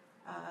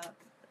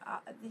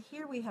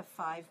 here we have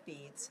 5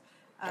 beads,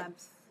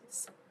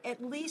 at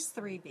least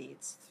 3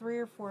 beads, 3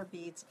 or 4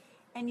 beads.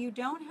 And you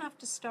don't have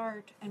to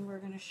start, and we're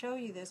going to show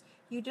you this,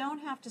 you don't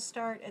have to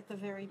start at the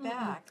very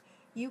back.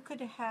 You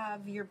could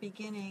have your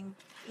beginning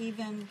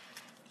even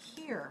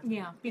here.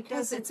 Yeah,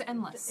 because it's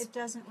endless. It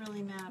doesn't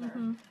really matter.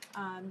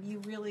 You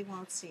really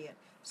won't see it.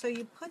 So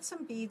you put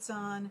some beads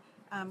on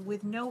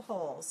with no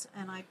holes,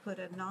 and I put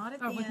a knot at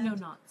the with end. no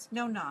knots.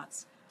 No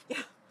knots.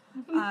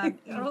 Yeah.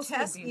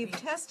 You've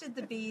tested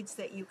the beads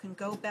that you can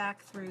go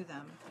back through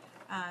them.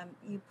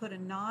 You put a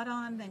knot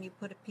on, then you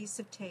put a piece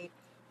of tape.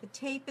 The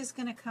tape is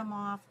going to come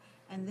off,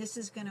 and this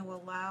is going to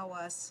allow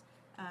us,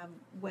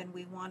 when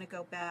we want to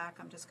go back,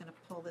 I'm just going to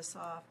pull this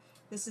off,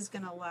 this is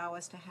going to allow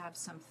us to have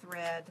some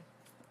thread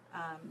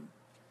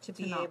to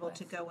be able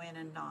to go in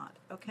and knot,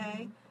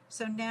 okay?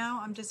 So now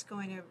I'm just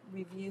going to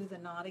review the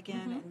knot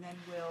again, and then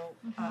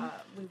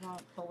we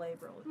won't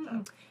belabor it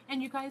though.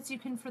 And you guys, you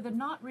can, for the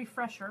knot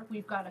refresher,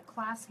 we've got a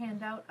class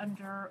handout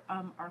under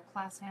our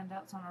class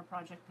handouts on our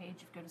project page.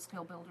 If you go to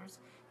Skill Builders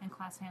and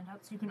class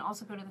handouts, you can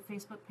also go to the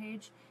Facebook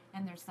page,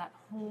 and there's that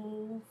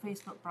whole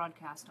Facebook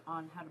broadcast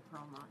on how to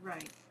pearl knot.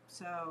 Right.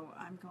 So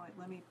I'm going,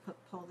 let me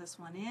pull this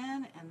one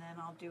in, and then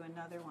I'll do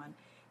another one.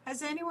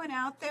 Has anyone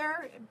out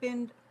there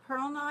been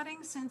pearl knotting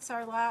since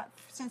our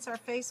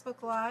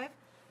Facebook Live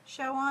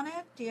show on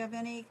it? Do you have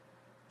any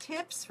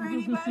tips for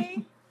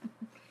anybody?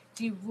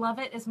 Do you love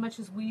it as much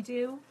as we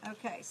do?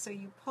 Okay, so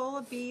you pull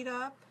a bead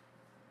up,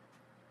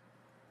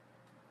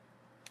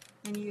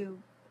 and you,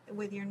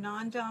 with your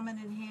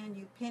non-dominant hand,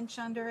 you pinch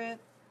under it,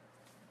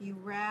 you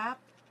wrap,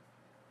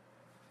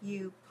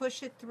 you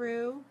push it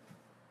through,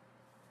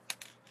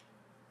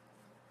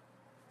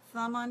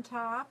 thumb on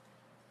top,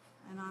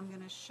 and I'm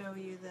going to show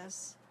you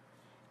this.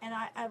 And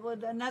I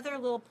would, another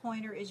little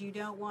pointer is you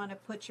don't want to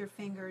put your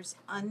fingers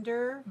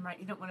under. Right,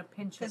 you don't want to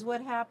pinch it. Because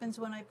what happens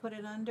when I put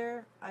it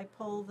under, I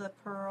pull the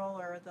pearl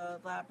or the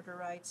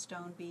labradorite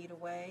stone bead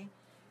away.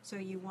 So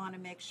you want to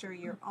make sure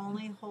you're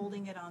only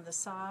holding it on the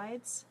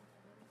sides.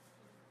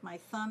 My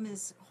thumb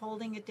is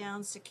holding it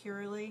down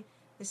securely.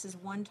 This is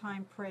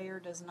one-time prayer,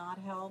 does not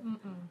help.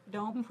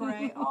 Don't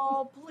pray,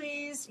 oh,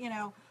 please, you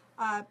know.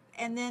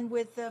 And then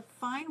with the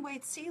fine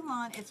weight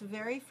Ceylon, it's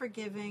very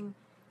forgiving.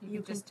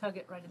 You can just tug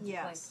it right into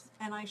place.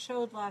 And I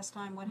showed last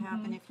time what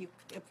happened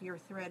if your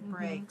thread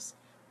breaks,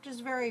 which is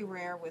very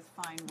rare with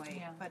fine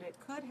weight, but it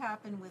could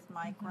happen with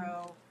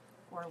micro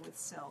or with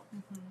silk.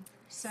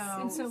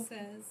 So Cindy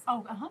says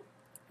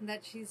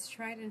that she's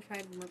tried and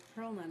tried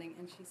pearl knotting,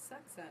 and she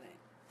sucks at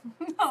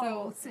it.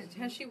 So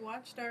has she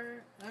watched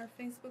our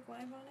Facebook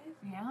Live on it?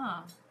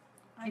 Yeah.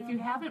 If you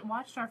haven't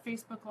watched our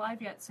Facebook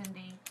Live yet,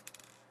 Cindy.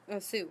 Oh,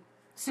 Sue.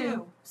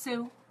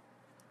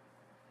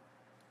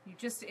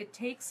 It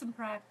takes some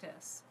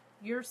practice.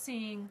 You're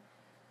seeing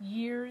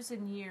years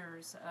and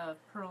years of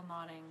pearl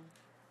knotting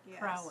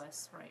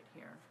prowess right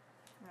here.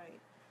 Right.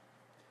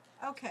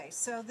 Okay,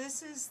 so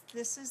this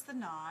is the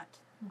knot.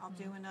 I'll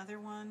do another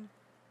one.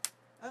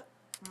 Oh,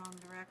 wrong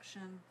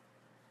direction.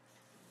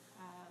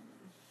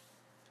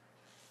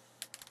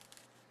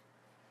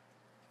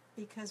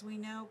 Because we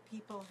know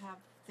people have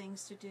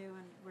things to do,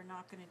 and we're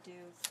not going to do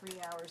 3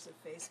 hours of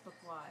Facebook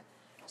Live.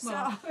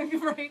 Well,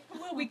 right.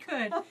 Well, we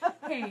could.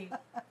 Hey,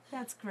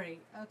 that's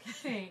great.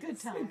 Okay. Good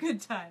time.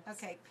 Good time.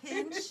 Okay,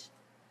 pinch,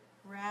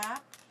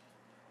 wrap,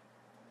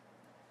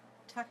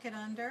 tuck it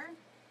under.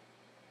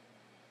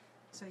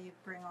 So you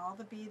bring all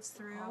the beads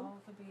through. All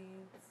the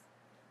beads.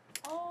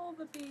 All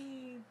the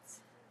beads.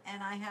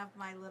 And I have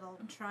my little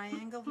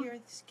triangle here.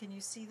 Can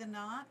you see the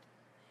knot?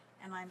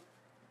 And I'm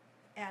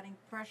adding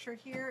pressure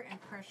here and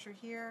pressure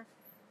here.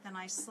 then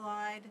I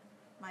slide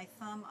my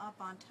thumb up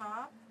on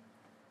top,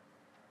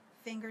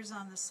 fingers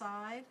on the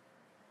side,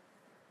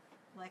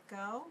 let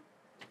go,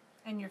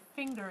 And your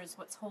finger is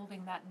what's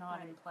holding that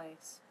knot in Right.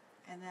 place.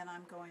 and then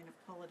I'm going to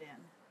pull it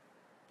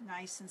in,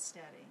 nice and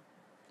steady.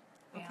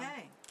 Bam.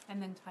 Okay,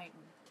 And then tighten.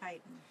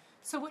 tighten.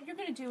 So what you're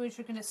going to do is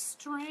you're going to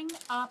string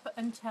up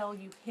until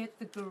you hit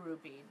the guru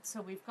bead.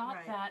 So we've got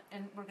Right. that,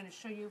 and we're going to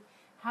show you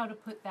how to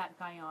put that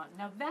guy on.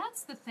 Now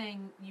that's the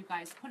thing, you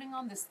guys, putting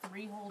on this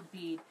 3-hole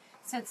bead.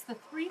 Since the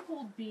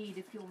 3-hole bead,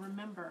 if you'll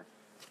remember,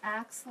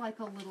 acts like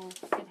a little,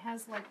 it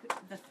has like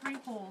the 3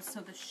 holes,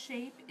 so the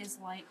shape is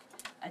like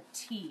a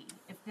T.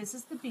 If this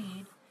is the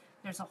bead,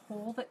 there's a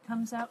hole that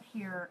comes out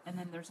here, and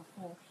then there's a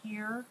hole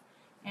here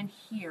and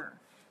here.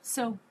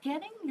 So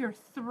getting your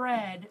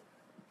thread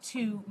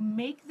to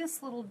make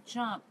this little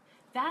jump,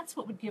 that's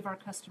what would give our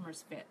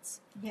customers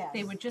fits. Yes.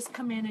 They would just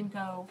come in and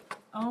go,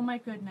 "Oh my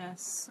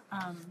goodness,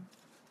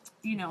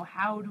 you know,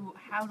 how do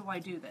I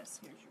do this?"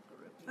 Here's your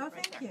guru bead Oh, right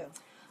thank there.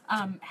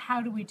 you.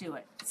 How do we do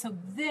it? So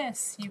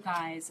this, you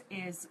guys,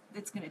 it's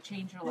going to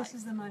change your life. This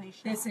is the money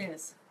shot. This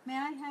is May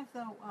I have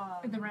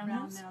the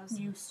round nose.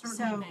 You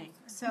certainly may.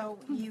 So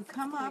you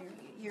come up,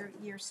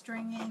 you're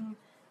stringing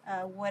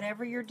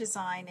whatever your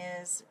design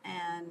is,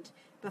 and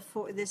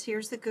before this,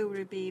 here's the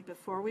guru bead.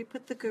 Before we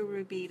put the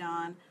guru bead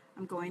on,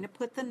 I'm going to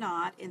put the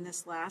knot in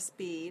this last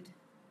bead.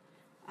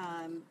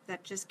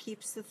 That just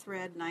keeps the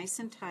thread nice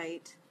and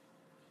tight.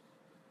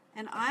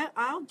 And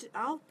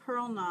I'll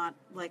pearl knot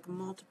like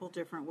multiple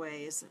different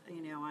ways.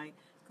 You know, I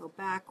go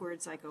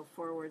backwards, I go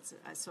forwards,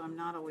 so I'm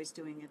not always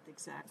doing it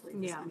exactly. Yeah,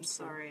 me I'm too.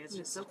 sorry. It's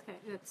just okay.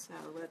 It's so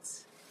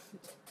let's.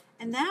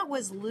 And that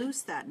was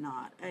loose, that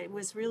knot. It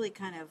was really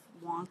kind of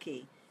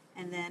wonky,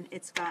 and then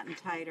it's gotten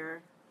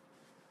tighter.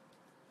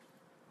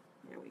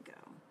 There we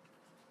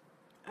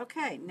go.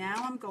 Okay, now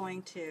I'm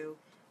going to.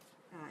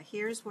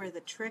 Here's where the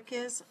trick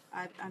is.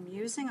 I'm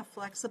using a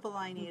flexible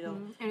eye needle.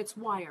 and it's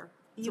wire.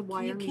 It's a You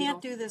wire needle.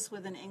 can't do this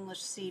with an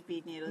English seed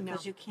bead needle No.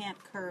 because you can't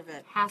curve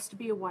it. Has to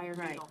be a wire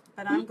Right. needle.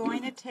 But I'm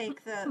going to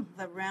take the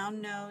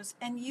round nose,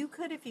 and you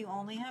could, if you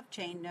only have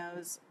chain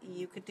nose,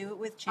 you could do it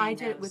with chain I nose.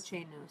 did it with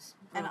chain nose.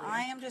 And earlier.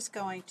 I am just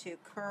going to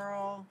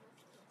curl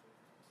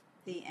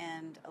the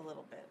end a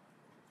little bit.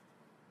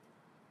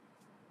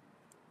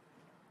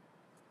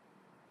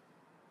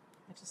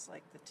 I just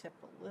like the tip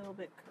a little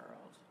bit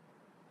curled.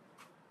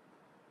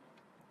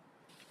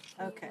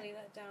 Can Okay. you lay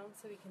that down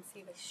so we can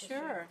see the tissue?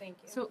 Sure. Thank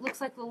you. So it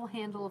looks like the little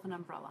handle of an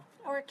umbrella.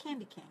 Or a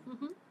candy cane.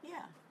 Mm-hmm.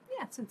 Yeah.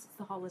 Yeah, since it's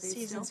the holidays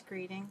Season's still.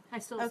 greeting. I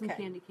still have some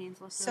Okay. candy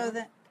canes left So over.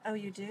 that, oh,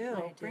 you do?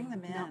 I Bring do.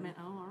 them in. Not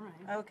oh, all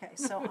right. Okay,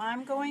 so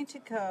I'm going to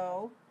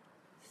go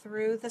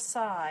through the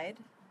side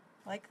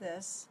like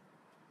this.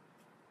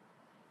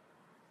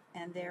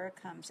 And there it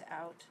comes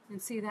out.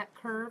 And see that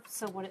curve?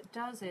 So what it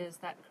does is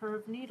that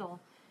curved needle,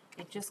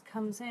 it just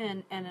comes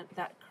in, and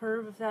that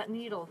curve of that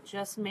needle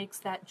just makes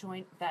that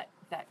joint, that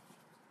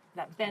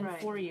bend Right.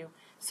 for you.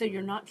 So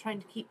you're not trying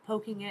to keep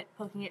poking it,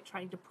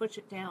 trying to push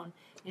it down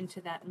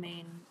into that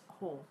main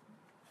hole.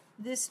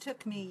 This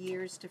took me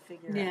years to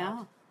figure Yeah.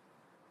 out.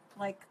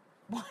 Like,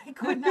 why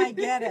couldn't I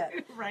get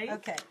it? Right?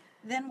 Okay.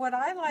 Then what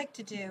I like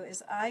to do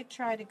is I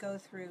try to go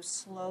through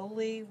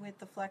slowly with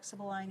the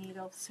flexible eye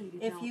needle. So you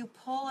If don't. you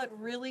pull it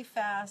really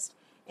fast,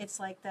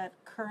 it's like that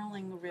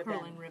curling ribbon.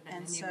 Curling ribbon,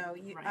 And and you- so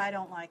right. I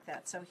don't like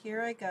that. So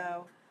here I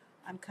go.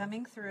 I'm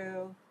coming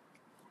through.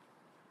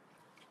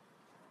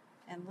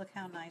 And look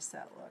how nice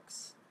that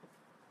looks.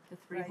 The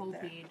 3-hole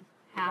there. bead,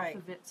 half Right.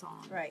 of it's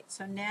on. Right,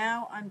 so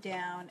now I'm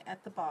down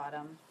at the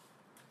bottom.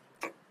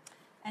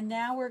 And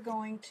now we're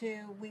going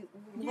to,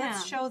 let's Yeah.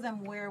 show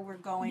them where we're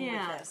going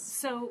Yeah, with this.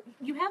 so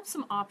you have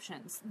some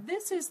options.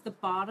 This is the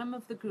bottom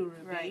of the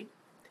guru Right.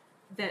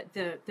 bead,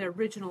 the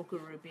original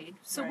guru bead.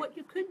 So Right. what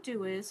you could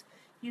do is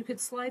you could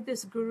slide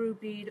this guru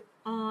bead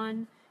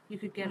on. You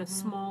could get a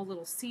small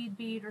little seed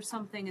bead or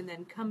something, and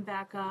then come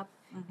back up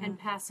and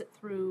pass it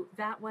through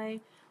that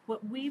way.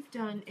 What we've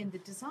done in the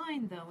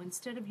design, though,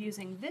 instead of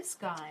using this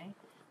guy,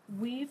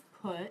 we've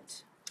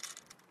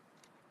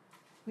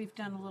We've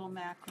done a little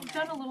macrame.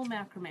 done a little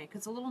macrame,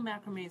 because a little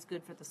macrame is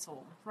good for the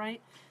sole,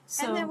 right?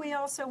 So And then we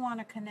also want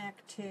to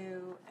connect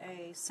to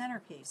a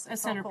centerpiece, a focal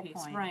centerpiece,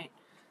 point. right?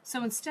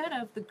 So instead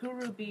of the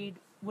guru bead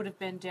would have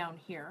been down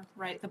here,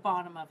 right, the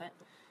bottom of it.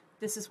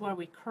 This is where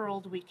we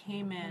curled, we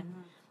came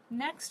in.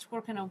 Next,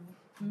 we're going to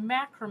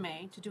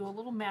macrame, to do a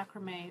little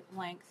macrame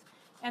length,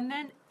 and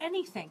then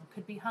anything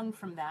could be hung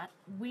from that.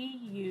 We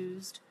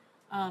used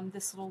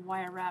this little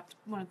wire wrapped,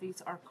 one of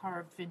these are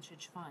carved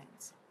vintage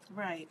finds.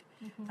 Right.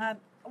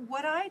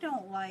 What I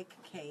don't like,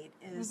 Kate,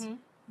 is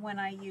when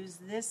I use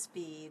this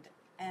bead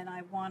and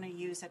I want to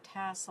use a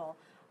tassel,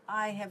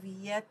 I have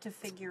yet to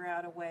figure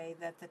out a way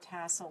that the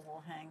tassel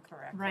will hang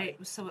correctly.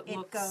 Right, so it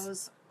looks...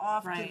 goes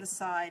off to right. the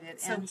side. It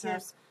So ends up.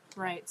 here's,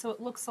 right, so it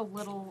looks a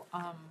little,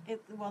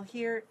 Here, looks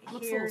a little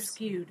here's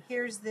skewed.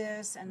 here's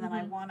this, and then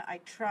I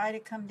try to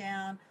come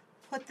down,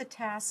 put the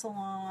tassel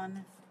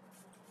on,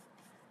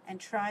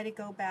 and try to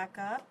go back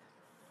up.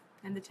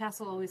 And the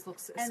tassel always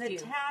looks And askew.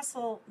 the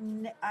tassel,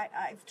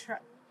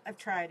 I've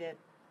tried it.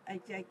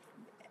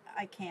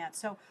 I can't.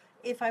 So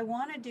if I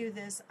want to do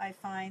this, I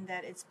find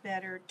that it's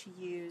better to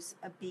use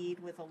a bead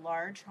with a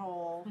large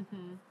hole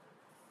Mm-hmm.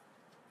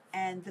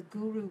 and the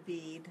guru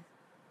bead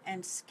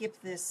and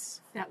skip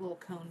this, That little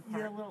cone the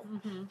part. little,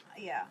 Mm-hmm.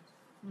 yeah.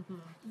 Mm-hmm.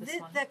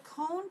 The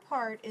cone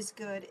part is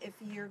good if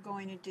you're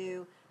going to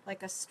do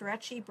like a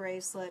stretchy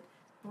bracelet,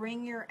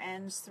 bring your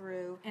ends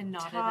through, And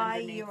knot it tie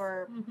underneath.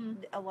 your Mm-hmm.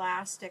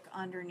 elastic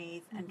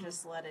underneath, and Mhm.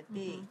 just let it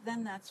be. Mhm.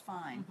 Then that's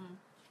fine. Mm-hmm.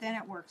 Then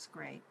it works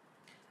great.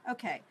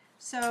 Okay,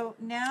 so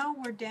now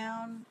we're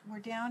down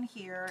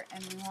here,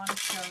 and we want to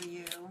show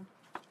you.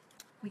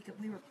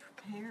 We were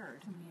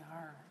prepared. We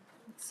are.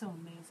 It's so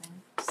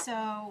amazing.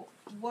 So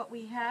what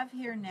we have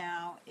here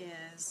now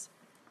is,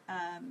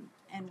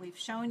 and we've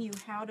shown you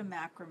how to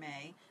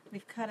macrame.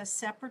 We've cut a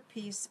separate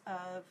piece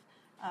of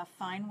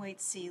fine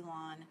weight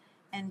Ceylon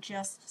and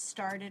just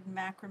started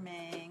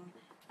macrameing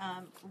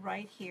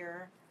right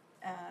here.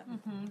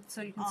 Mm-hmm.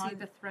 So you can see On-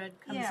 the thread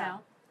comes yeah.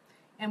 out.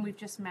 And we've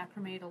just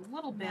macrameed a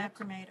little bit.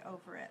 Macrameed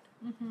over it.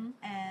 Mm-hmm.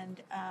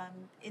 And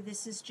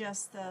this is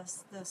just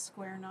the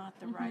square knot,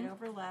 the right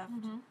over left,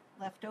 Mm-hmm.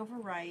 left over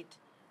right,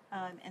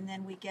 and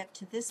then we get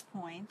to this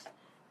point,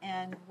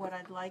 and what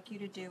I'd like you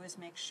to do is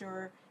make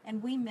sure,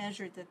 and we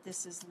measured that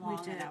this is long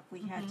did. enough.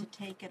 We had to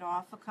take it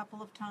off a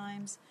couple of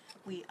times.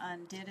 We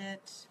undid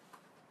it.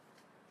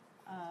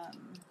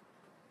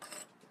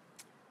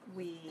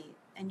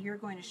 And you're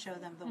going to show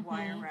them the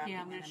wire wrapping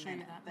Yeah, I'm in going to a show you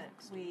minute, that but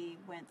next. we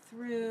went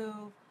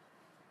through.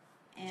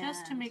 And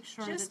Just to make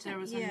sure just that there to-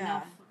 was yeah.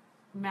 enough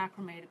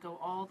macrame to go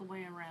all the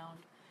way around,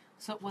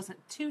 so it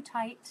wasn't too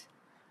tight.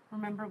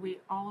 Remember,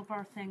 all of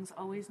our things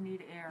always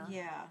need air,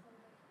 Yeah.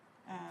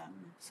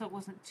 so it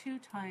wasn't too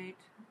tight.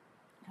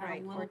 Had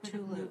Right, a or little bit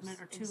too of loose.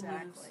 movement or too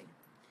Exactly. loose,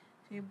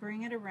 So you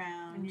bring it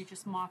around, and you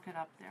just mock it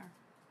up there.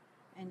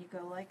 and you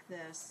go like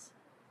this,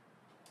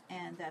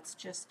 and that's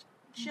just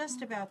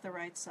about the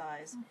right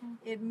size.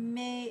 I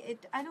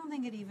don't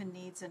think it even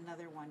needs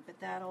another one, but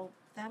that'll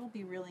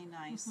be really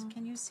nice.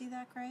 Can you see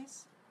that,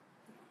 Grace?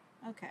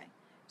 Okay.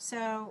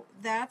 So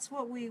that's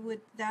what we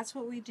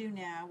do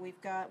now.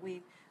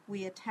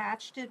 We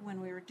attached it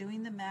when we were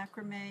doing the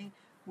macrame.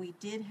 We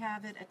did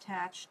have it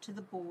attached to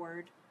the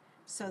board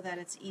so that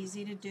it's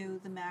easy to do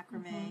the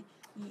macrame.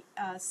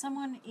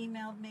 Someone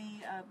emailed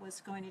me,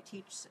 was going to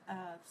teach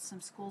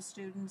some school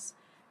students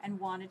and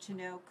wanted to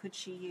know, could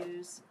she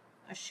use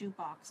a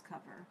shoebox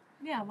cover?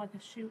 Yeah, like a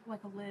shoe,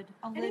 like a lid.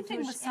 A lid Anything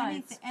to a with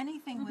sides.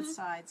 anything with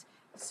sides.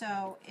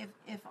 So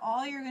if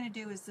all you're going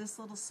to do is this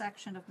little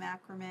section of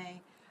macrame,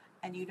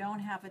 and you don't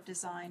have a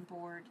design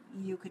board,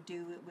 you could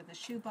do it with a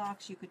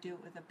shoebox. You could do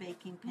it with a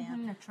baking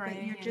pan. A tray,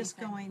 but you're just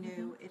anything. going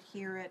to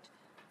adhere it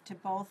to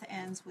both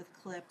ends with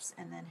clips,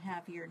 and then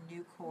have your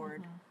new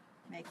cord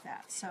make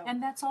that. So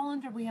And that's all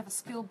under, we have a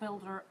skill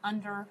builder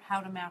under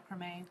how to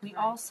macrame. We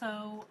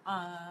also,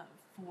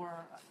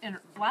 in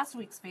last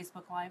week's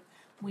Facebook Live,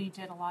 we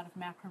did a lot of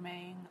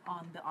macrameing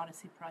on the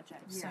Odyssey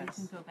project. So you Yes.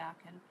 can go back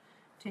and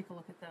take a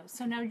look at those.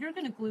 So now you're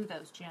going to glue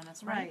those,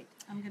 Janice, right? right,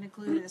 I'm going to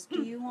glue this.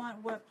 Do you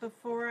want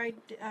before I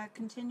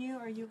continue?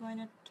 Are you going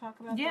to talk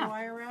about the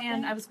wire wrapping?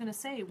 And I was going to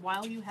say,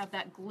 while you have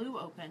that glue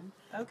open,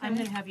 Okay. I'm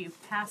going to have you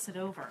pass it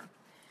over.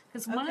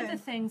 Because one of Okay.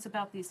 the things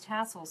about these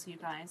tassels, you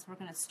guys, we're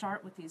going to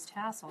start with these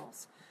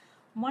tassels.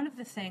 One of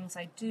the things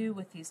I do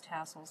with these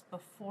tassels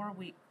before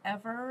we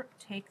ever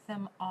take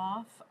them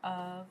off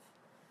of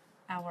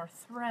our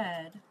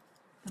thread,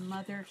 the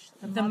mother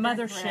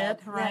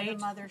mothership, thread. right? Yeah,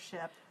 the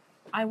mothership.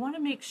 I want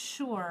to make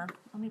sure,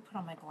 let me put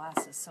on my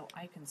glasses so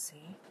I can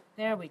see.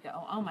 There we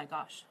go. Oh my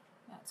gosh,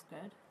 that's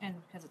good. And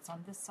because it's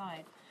on this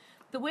side.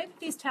 The way that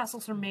these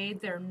tassels are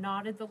made, they're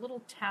knotted. The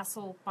little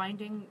tassel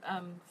binding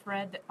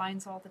thread that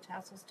binds all the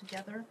tassels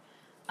together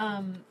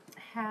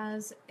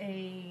has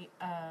a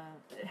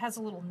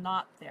little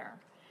knot there.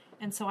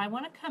 And so I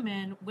want to come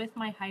in with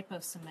my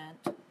hypo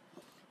cement,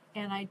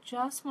 and I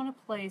just want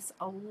to place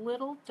a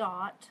little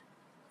dot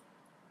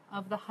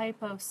of the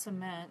hypo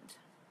cement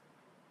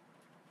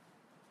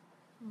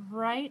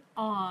right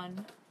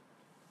on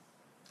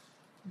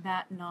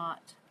that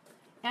knot.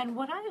 And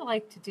what I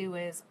like to do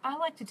is, I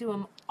like to do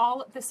them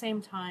all at the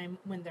same time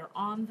when they're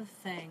on the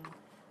thing,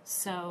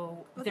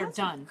 so Well, they're that's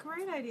done. A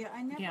great idea.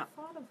 I never Yeah.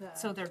 thought of that.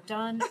 So they're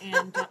done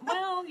and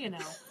well, you know,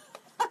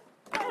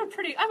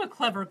 I'm a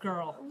clever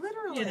girl.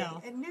 literally, you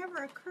know. it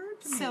never occurred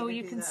to me. So to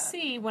you do can that.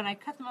 see when I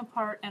cut them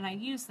apart and I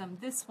use them,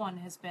 this one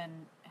has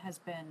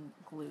been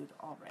glued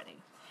already.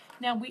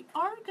 Now we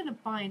are going to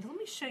bind. Let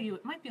me show you.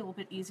 It might be a little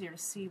bit easier to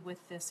see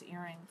with this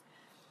earring.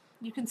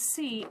 You can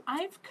see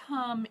I've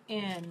come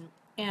in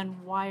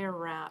and wire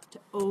wrapped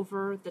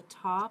over the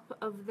top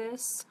of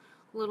this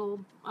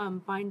little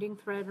binding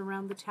thread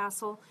around the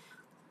tassel.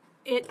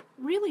 It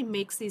really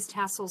makes these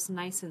tassels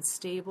nice and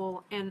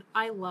stable, and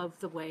I love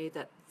the way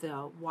that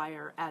the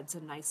wire adds a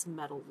nice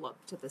metal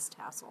look to this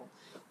tassel.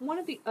 One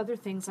of the other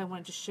things I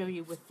wanted to show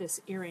you with this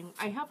earring,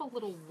 I have a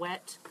little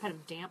wet, kind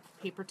of damp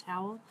paper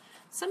towel.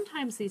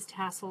 Sometimes these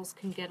tassels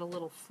can get a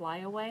little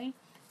flyaway,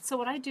 so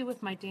what I do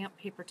with my damp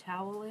paper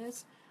towel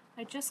is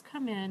I just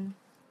come in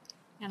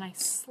and I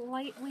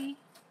slightly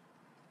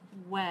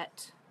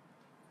wet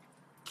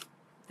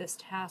this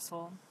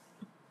tassel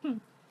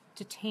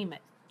to tame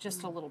it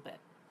just a little bit.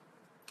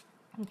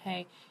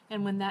 Okay,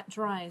 and when that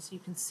dries, you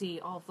can see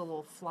all of the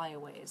little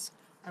flyaways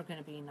are going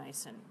to be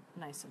nice and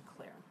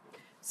clear.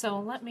 So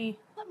let me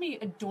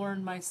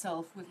adorn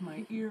myself with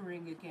my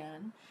earring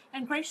again.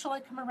 And Grace, shall I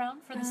come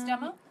around for this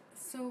demo?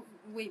 So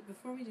wait,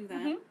 before we do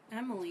that, Mhm.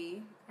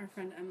 Emily, our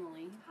friend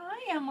Emily, Hi,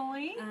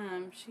 Emily.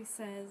 she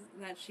says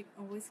that she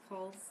always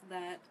calls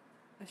that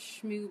a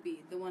shmoo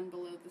bead, the one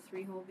below the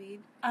 3-hole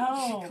bead.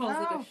 Oh. She calls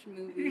it a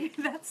shmoo bead.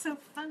 That's so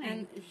funny.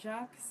 And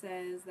Jacques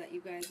says that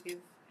you guys give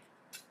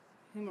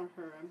him or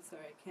her, I'm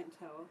sorry, I can't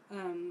tell,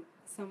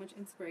 so much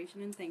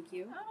inspiration, and thank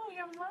you. Oh,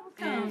 you're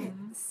welcome.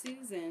 And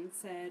Susan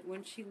said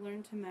when she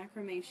learned to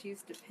macrame, she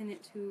used to pin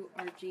it to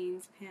our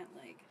jeans pant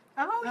leg.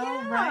 Oh,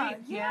 yeah. Right.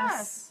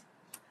 Yes.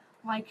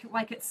 Like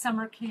at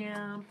summer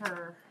camp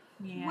or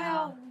yeah.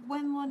 Well,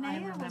 when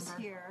Linnea was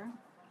remember. here,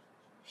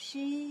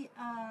 she,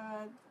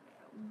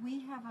 we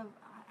have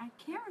I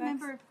can't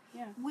remember.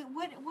 Yeah.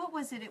 What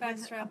was it? It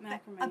Backstrap was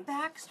macrame. a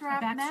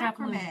backstrap Backstrap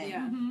loom. macrame.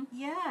 Yeah. Mhm.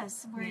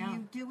 Yes, where Yeah. you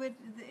do it.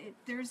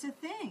 There's a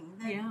thing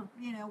that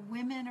Yeah.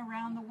 women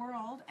around the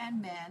world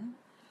and men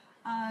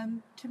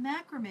to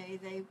macrame.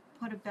 They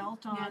put a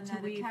belt on Yeah, to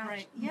that weave, attach.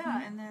 right. Yeah,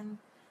 Mhm. and then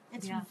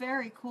it's Yeah.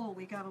 very cool.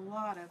 We got a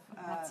lot of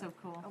That's so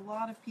cool. a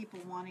lot of people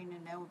wanting to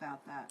know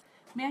about that.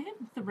 May I have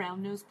the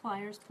round nose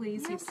pliers,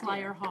 please? Yes, you plier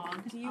dear.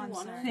 hog. Do you I'm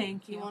want to? sorry.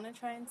 Thank Do you you. want to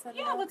try and set it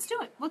Yeah, up? let's do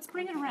it. Let's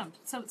bring it around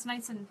so it's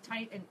nice and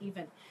tight and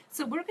even.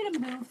 So we're going to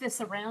move this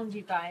around,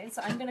 you guys.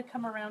 I'm going to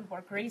come around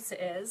where Grace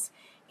is,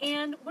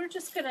 and we're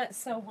just going to,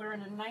 so we're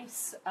in a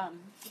nice,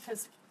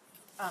 because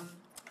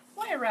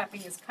wire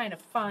wrapping is kind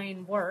of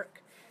fine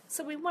work,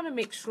 so we want to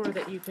make sure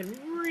that you can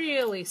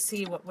really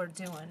see what we're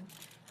doing.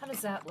 How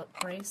does that look,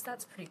 Grace?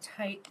 That's pretty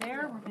tight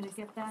there. We're going to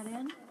get that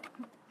in.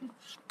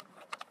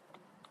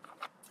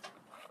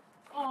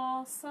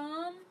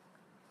 Awesome.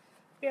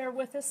 Bear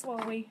with us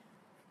while we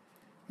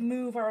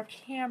move our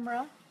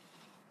camera.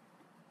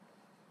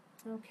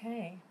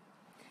 Okay.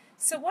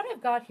 So what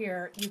I've got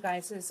here, you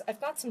guys, is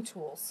I've got some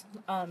tools.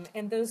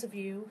 And those of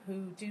you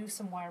who do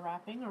some wire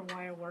wrapping or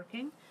wire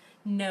working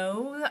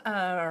know,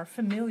 are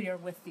familiar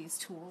with these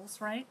tools,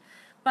 right?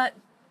 But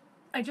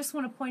I just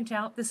want to point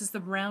out, this is the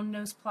round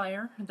nose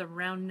plier, the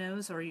round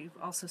nose, or you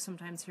also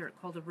sometimes hear it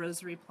called a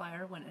rosary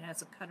plier when it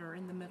has a cutter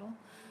in the middle.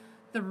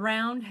 The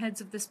round heads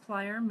of this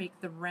plier make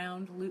the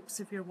round loops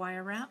of your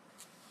wire wrap.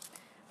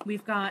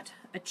 We've got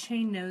a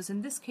chain nose.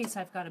 In this case,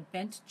 I've got a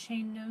bent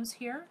chain nose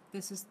here.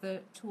 This is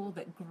the tool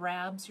that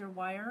grabs your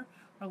wire,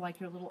 or like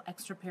your little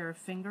extra pair of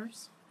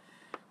fingers.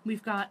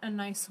 We've got a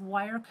nice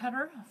wire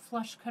cutter, a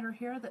flush cutter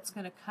here that's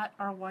going to cut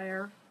our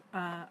wire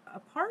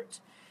apart.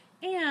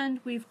 And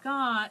we've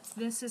got,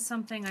 this is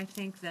something I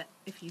think that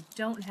if you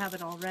don't have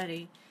it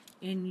already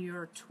in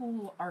your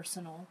tool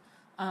arsenal,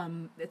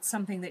 it's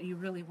something that you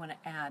really want to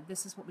add.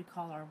 This is what we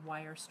call our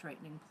wire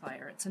straightening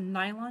plier. It's a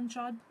nylon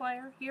jawed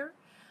plier here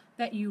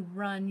that you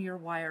run your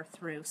wire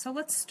through. So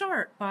let's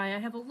start by, I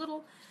have a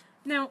little,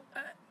 now,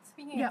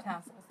 Speaking of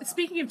tassels, though,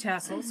 speaking of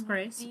tassels,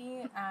 Grace.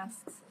 Dee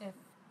asks if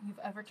you've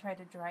ever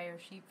tried a dryer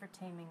sheet for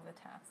taming the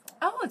tassel.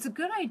 Oh, it's a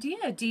good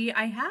idea, Dee.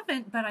 I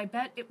haven't, but I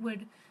bet it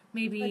would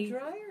maybe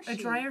a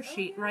dryer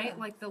sheet, Oh, right? yeah.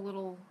 Like the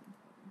little,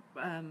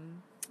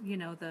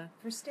 the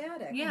For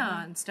static.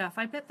 yeah and stuff.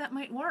 I bet that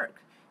might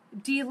work.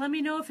 Dee, let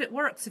me know if it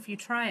works if you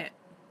try it.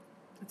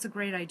 It's a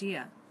great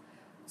idea.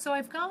 So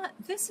I've got,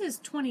 this is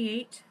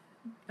 26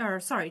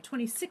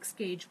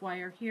 gauge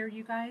wire here,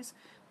 you guys.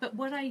 But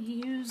what I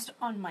used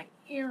on my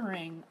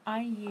earring,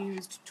 I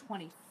used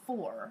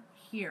 24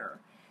 here.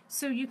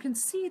 So you can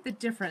see the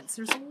difference.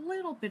 There's a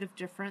little bit of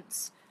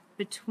difference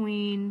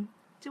between,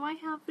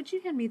 would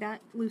you hand me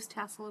that loose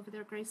tassel over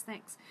there, Grace?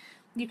 Thanks.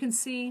 You can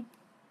see,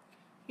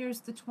 here's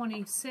the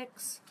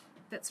 26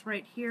 that's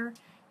right here.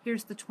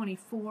 Here's the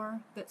 24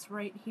 that's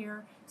right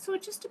here. So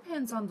it just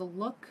depends on the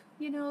look,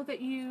 that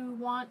you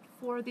want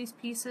for these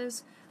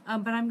pieces.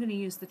 But I'm going to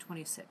use the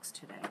 26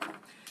 today.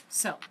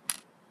 So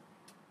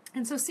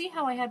see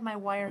how I had my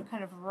wire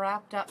kind of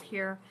wrapped up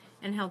here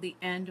and how the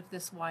end of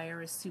this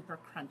wire is super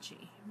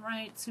crunchy,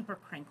 right? Super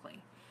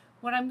crinkly.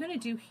 What I'm going to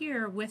do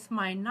here with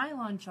my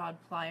nylon jawed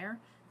plier,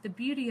 the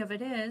beauty of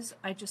it is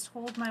I just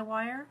hold my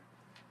wire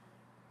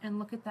and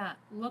look at that.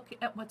 Look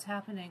at what's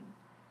happening.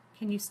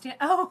 Can you stand?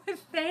 Oh,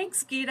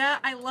 thanks, Gita.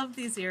 I love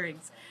these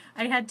earrings.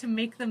 I had to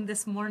make them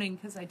this morning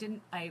because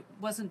I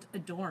wasn't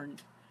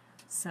adorned.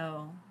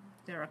 So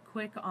they're a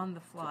quick on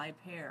the fly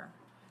pair.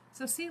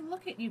 So see,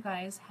 look at you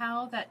guys,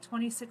 how that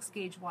 26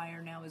 gauge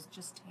wire now is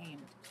just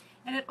tamed.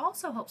 And it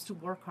also helps to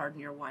work harden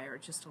your wire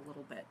just a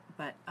little bit,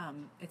 but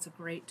it's a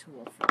great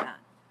tool for that.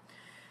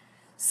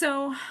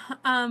 So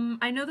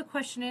I know the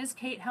question is,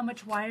 Kate, how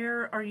much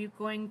wire are you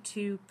going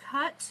to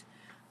cut?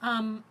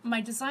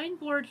 My design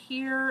board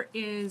here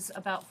is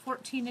about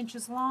 14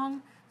 inches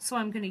long, so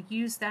I'm going to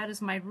use that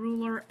as my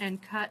ruler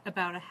and cut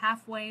about a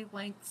halfway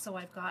length, so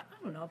I've got,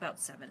 I don't know, about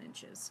 7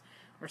 inches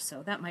or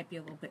so. That might be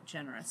a little bit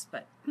generous,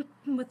 but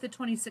with the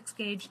 26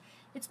 gauge,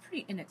 it's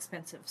pretty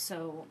inexpensive,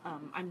 so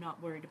I'm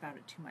not worried about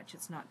it too much.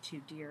 It's not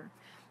too dear.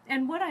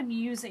 And what I'm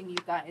using, you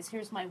guys,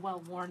 here's my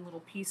well-worn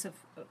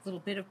little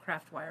bit of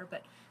craft wire,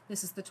 but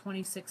this is the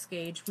 26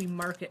 gauge. We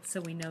mark it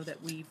so we know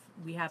that we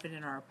have it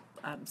in our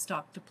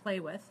stock to play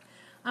with.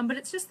 But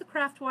it's just the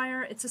craft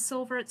wire. It's a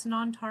silver. It's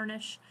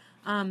non-tarnish.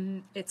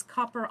 It's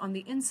copper on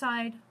the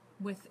inside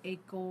with a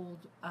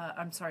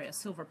a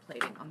silver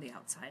plating on the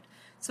outside.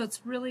 So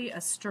it's really a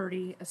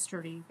sturdy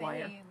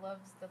wire. Faye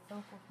loves the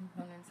focal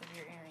components of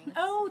your earrings.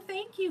 Oh,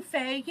 thank you,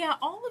 Faye. Yeah,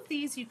 all of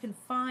these you can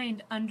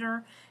find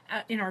under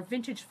in our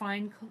vintage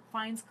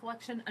finds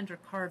collection under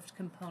carved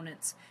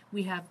components.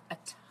 We have a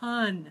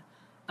ton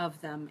of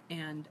them,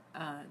 and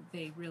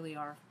they really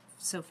are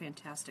so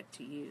fantastic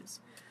to use.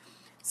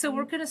 So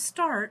we're going to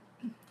start.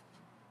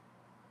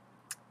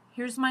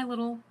 Here's my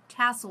little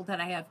tassel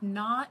that I have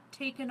not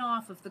taken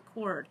off of the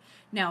cord.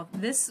 Now,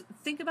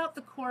 think about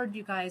the cord,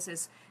 you guys,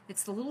 as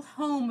it's the little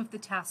home of the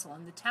tassel,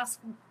 and the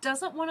tassel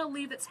doesn't want to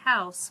leave its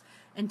house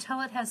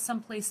until it has some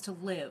place to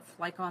live,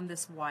 like on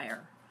this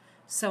wire.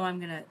 So I'm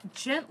going to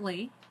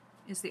gently,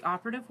 is the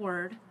operative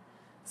word,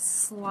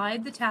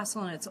 slide the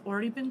tassel, and it's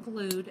already been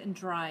glued and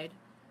dried.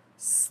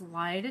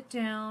 Slide it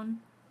down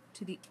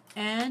to the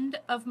end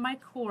of my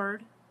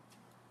cord.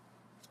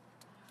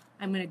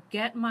 I'm going to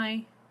get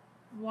my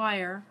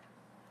wire.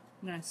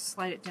 I'm going to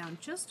slide it down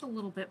just a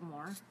little bit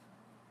more.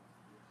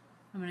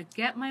 I'm going to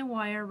get my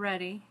wire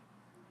ready,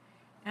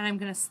 and I'm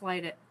going to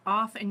slide it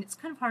off, and it's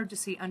kind of hard to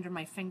see under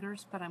my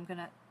fingers, but I'm going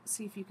to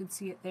see if you can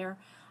see it there.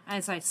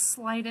 As I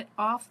slide it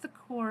off the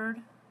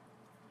cord,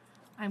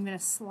 I'm going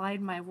to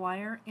slide my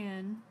wire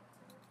in.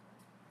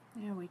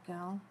 There we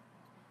go.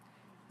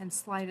 And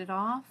slide it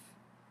off,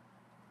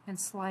 and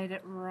slide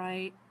it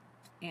right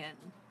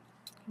in.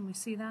 Can we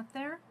see that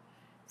there?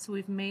 So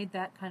we've made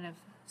that kind of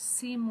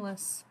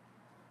seamless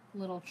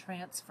little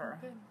transfer.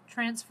 Good.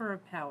 Transfer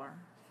of power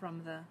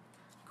from the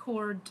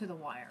cord to the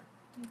wire.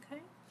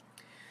 Okay.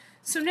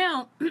 So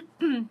now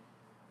I'm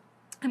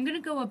going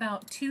to go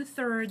about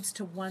 2/3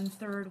 to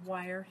 1/3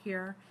 wire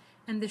here,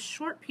 and this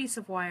short piece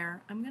of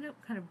wire, I'm going to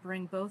kind of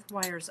bring both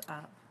wires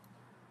up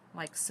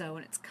like so,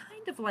 and it's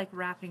kind of like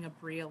wrapping a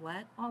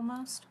briolette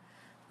almost,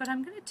 but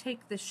I'm going to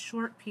take this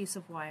short piece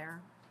of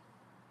wire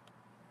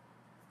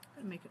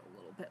and make it a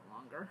little bit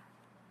longer.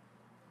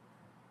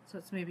 So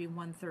it's maybe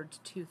 1/3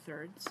 to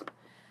 2/3.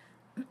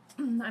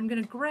 I'm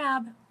going to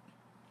grab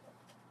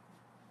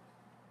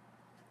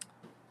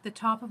the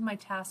top of my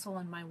tassel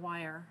and my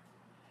wire,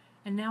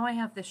 and now I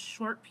have this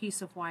short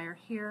piece of wire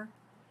here,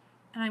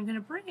 and I'm going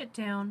to bring it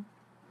down,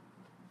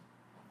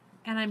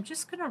 and I'm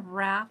just going to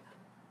wrap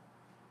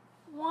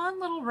one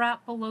little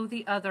wrap below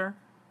the other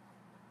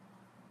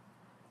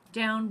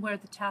down where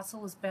the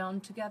tassel is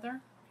bound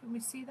together. Can we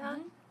see that?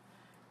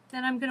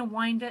 Then I'm going to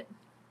wind it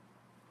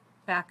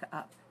back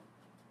up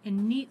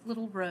in neat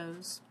little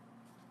rows.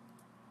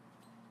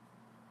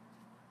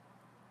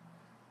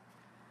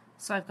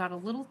 So I've got a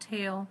little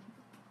tail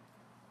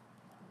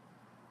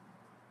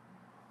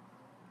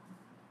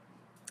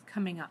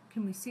coming up.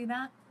 Can we see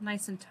that?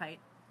 Nice and tight.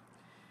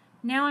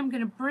 Now I'm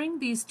going to bring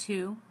these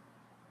two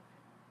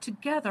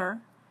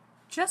together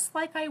just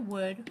like I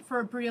would for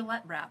a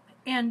briolette wrap.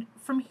 And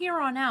from here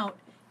on out,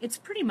 it's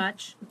pretty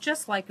much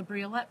just like a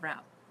briolette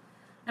wrap.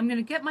 I'm going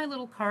to get my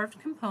little carved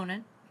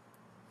component,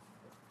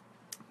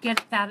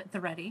 get that at the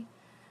ready.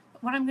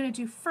 But what I'm going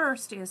to do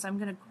first is I'm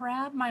going to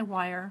grab my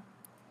wire,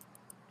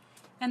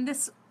 and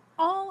this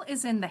all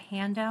is in the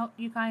handout,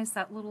 you guys,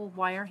 that little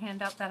wire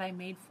handout that I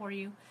made for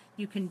you.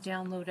 You can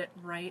download it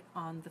right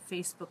on the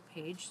Facebook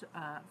page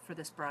for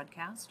this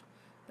broadcast,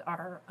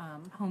 our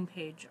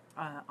homepage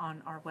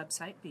on our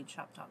website,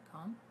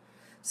 beadshop.com.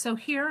 So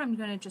here I'm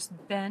going to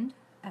just bend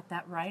at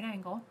that right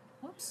angle.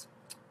 Whoops,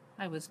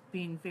 I was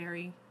being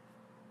very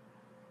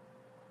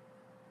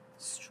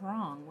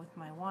strong with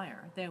my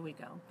wire. There we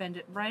go. Bend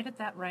it right at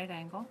that right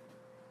angle.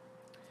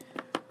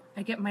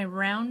 I get my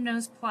round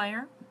nose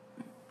plier.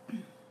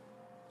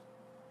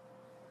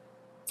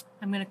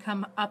 I'm going to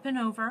come up and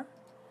over.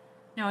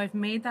 Now I've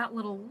made that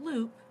little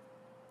loop.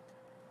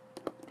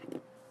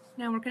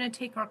 Now we're going to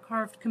take our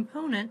carved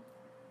component,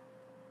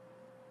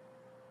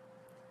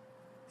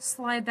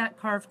 slide that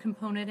carved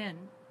component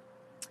in.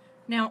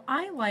 Now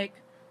I like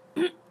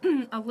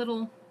a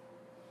little,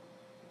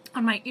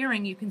 on my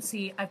earring you can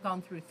see I've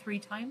gone through 3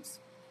 times.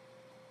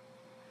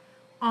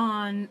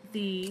 On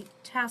the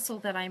tassel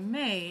that I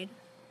made,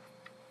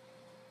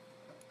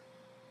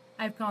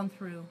 I've gone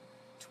through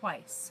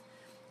twice.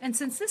 And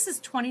since this is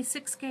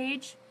 26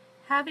 gauge,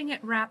 having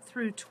it wrap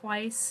through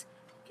twice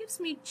gives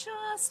me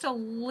just a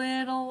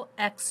little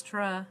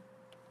extra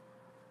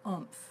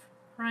oomph,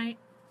 right?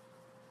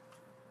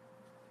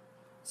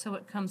 So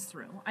it comes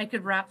through. I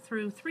could wrap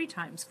through 3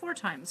 times, 4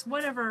 times,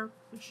 whatever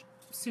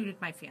suited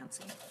my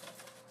fancy.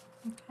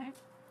 Okay.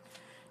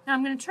 Now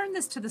I'm going to turn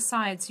this to the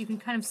side so you can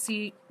kind of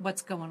see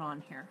what's going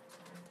on here.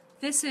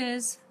 This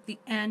is the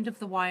end of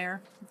the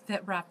wire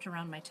that wrapped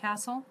around my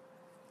tassel.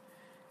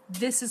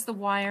 This is the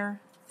wire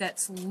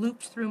that's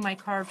looped through my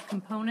carved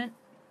component.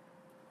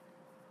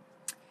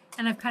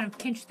 And I've kind of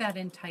pinched that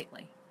in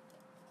tightly.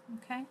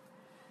 Okay?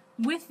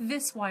 With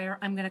this wire,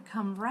 I'm going to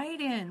come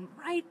right in,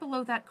 right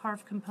below that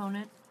carved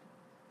component,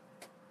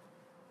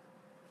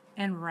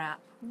 and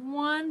wrap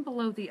one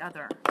below the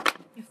other.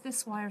 If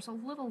this wire's a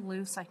little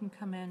loose, I can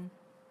come in,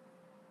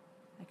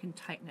 I can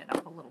tighten it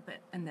up a little bit,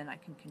 and then I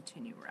can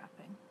continue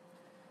wrapping.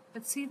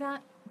 But see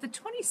that? The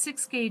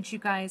 26 gauge, you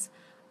guys,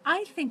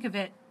 I think of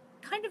it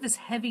kind of as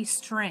heavy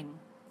string,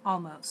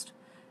 almost.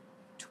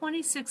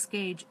 26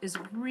 gauge is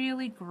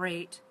really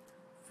great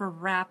for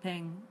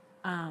wrapping,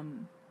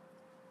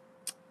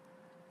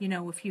 you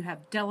know, if you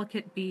have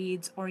delicate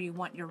beads or you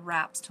want your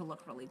wraps to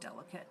look really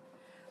delicate.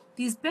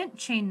 These bent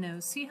chain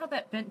nose, see how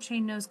that bent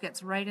chain nose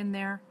gets right in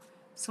there?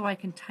 So I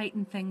can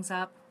tighten things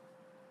up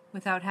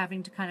without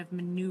having to kind of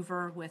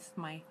maneuver with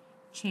my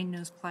chain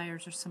nose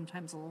pliers are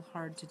sometimes a little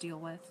hard to deal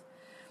with.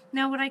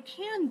 Now what I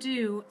can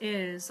do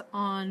is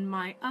on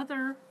my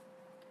other,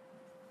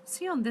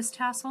 see on this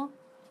tassel,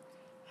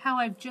 how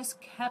I've just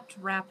kept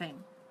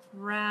wrapping.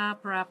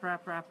 Wrap, wrap,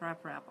 wrap, wrap,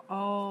 wrap, wrap,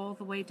 all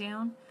the way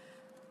down.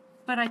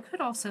 But I could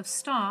also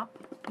stop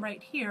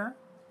right here,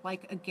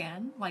 like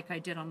again, like I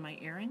did on my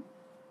earring.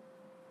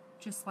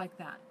 Just like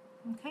that.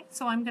 Okay,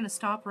 so I'm going to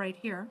stop right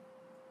here.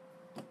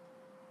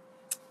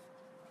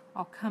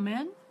 I'll come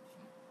in.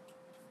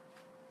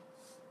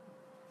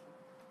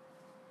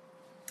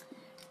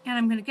 And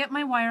I'm going to get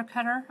my wire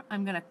cutter.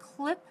 I'm going to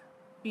clip,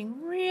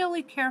 being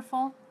really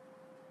careful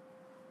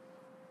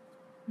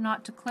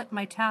not to clip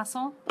my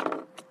tassel,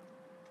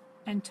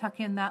 and tuck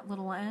in that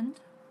little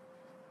end.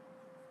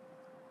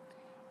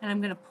 And I'm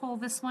going to pull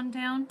this one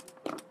down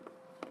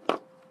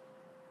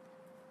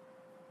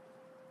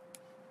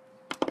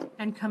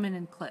and come in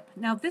and clip.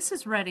 Now this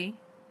is ready,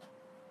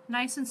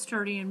 nice and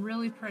sturdy and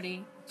really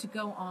pretty to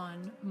go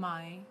on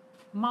my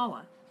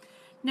mala.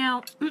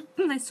 Now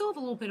I still have a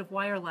little bit of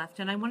wire left,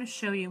 and I want to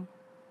show you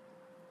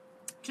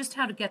just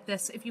how to get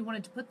this if you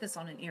wanted to put this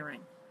on an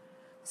earring.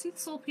 See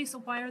this little piece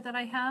of wire that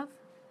I have?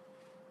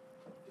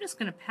 I'm just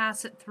going to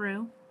pass it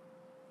through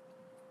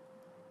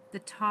the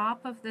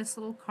top of this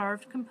little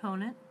carved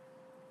component,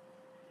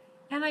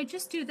 and I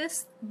just do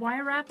this,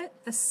 wire wrap it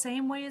the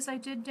same way as I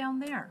did down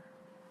there,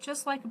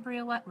 just like a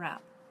briolette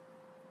wrap.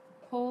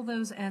 Pull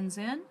those ends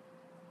in,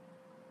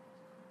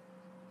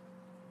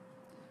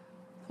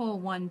 pull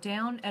one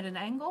down at an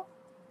angle,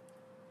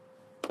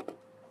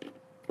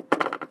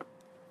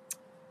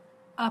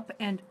 up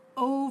and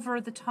over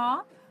the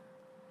top,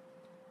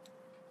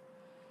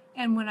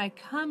 and when I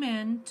come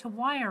in to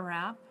wire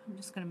wrap, I'm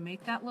just going to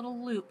make that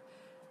little loop.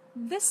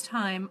 This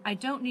time I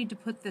don't need to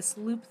put this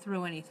loop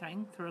through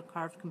anything, through a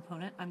carved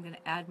component. I'm going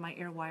to add my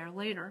ear wire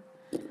later.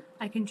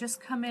 I can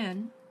just come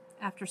in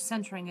after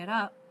centering it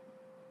up,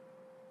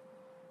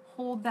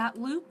 hold that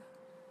loop,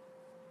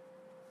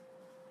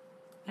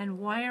 and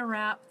wire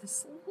wrap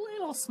this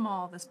little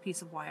small, this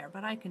piece of wire,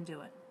 but I can do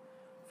it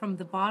from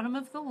the bottom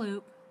of the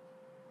loop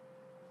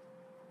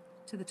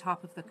to the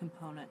top of the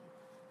component.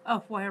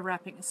 Oh, wire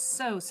wrapping is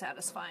so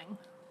satisfying.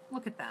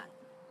 Look at that.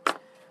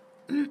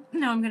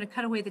 Now I'm going to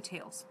cut away the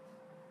tails.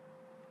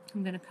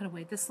 I'm going to cut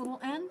away this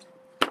little end.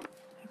 I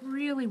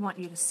really want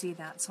you to see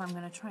that, so I'm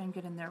going to try and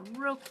get in there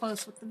real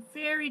close with the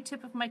very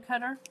tip of my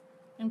cutter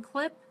and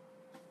clip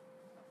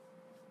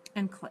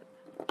and clip.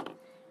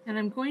 And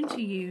I'm going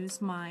to use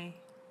my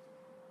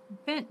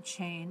bent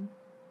chain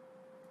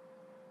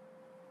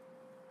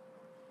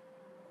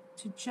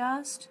to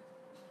just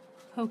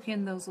poke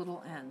in those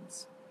little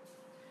ends.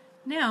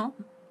 Now,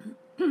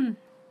 I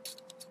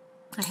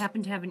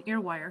happen to have an ear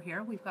wire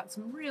here. We've got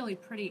some really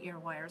pretty ear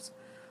wires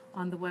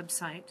on the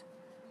website.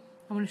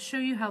 I want to show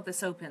you how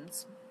this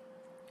opens.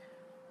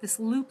 This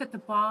loop at the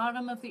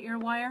bottom of the ear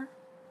wire,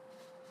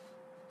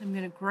 I'm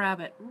going to grab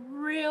it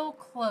real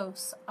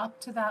close up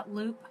to that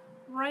loop,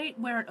 right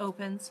where it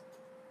opens,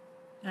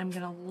 and I'm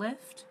going to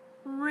lift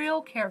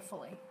real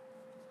carefully.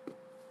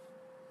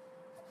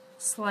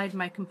 Slide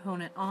my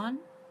component on,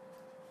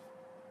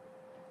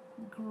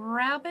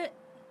 grab it,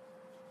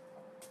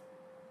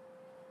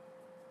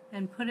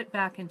 and put it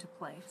back into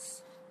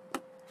place.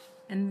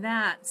 And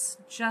that's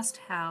just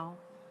how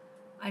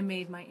I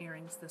made my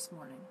earrings this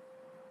morning.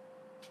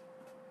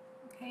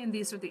 Okay, and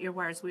these are the ear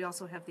wires. We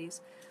also have these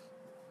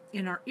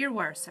in our ear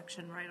wire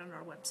section right on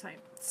our website.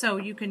 So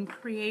you can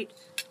create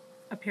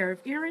a pair of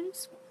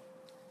earrings,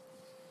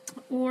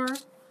 or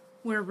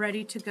we're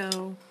ready to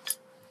go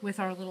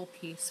with our little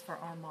piece for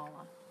our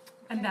mala.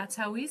 And Okay. that's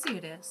how easy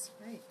it is.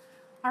 Great.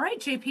 All right,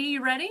 JP,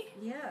 you ready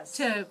Yes.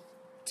 to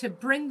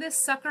bring this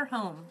sucker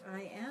home?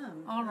 I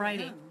am.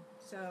 Alrighty. I am.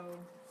 So,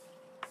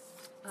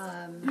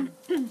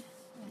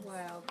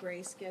 while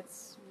Grace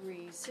gets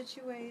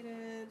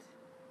resituated,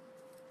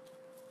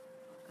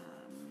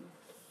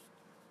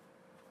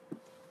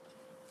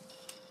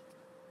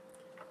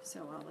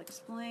 so I'll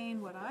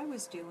explain what I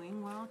was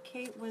doing while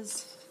Kate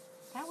was.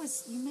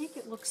 You make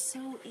it look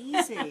so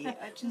easy.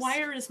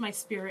 Wire is my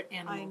spirit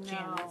animal, I know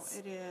Janice.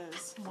 it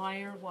is.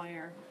 Wire,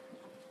 wire.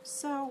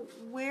 So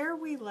where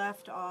we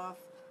left off,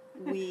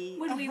 we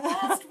When we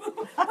last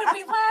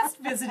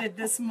visited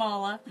this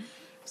mala,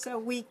 So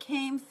we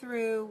came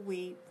through,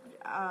 we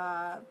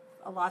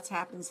a lot's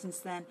happened since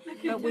then.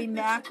 But we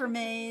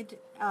macrameed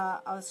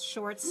a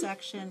short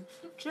section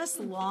just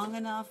long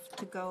enough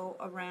to go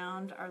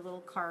around our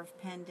little carved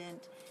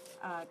pendant.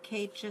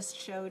 Kate just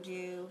showed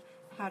you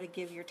how to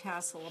give your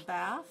tassel a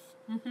bath.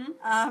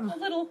 A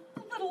little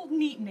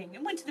neatening.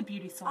 It went to the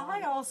beauty salon.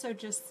 I also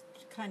just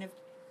kind of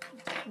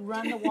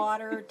run the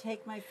water,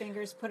 take my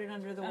fingers, put it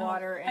under the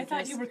water, and I thought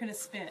just, you were going to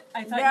spit.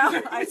 I thought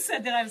No, you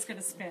said that I was going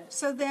to spit.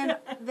 So then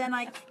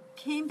I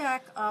came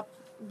back up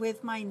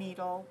with my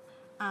needle,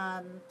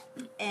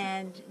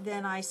 and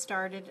then I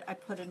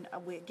put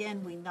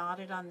we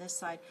knotted on this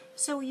side.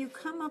 So you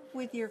come up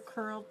with your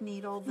curled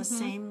needle the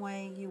same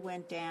way you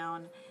went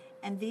down,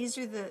 and these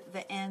are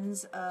the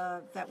ends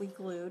that we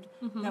glued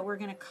that we're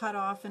going to cut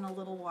off in a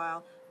little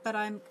while. But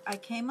I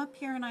came up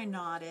here and I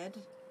knotted,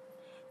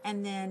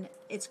 and then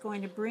it's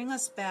going to bring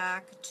us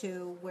back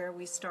to where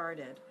we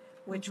started,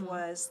 which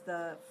was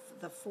the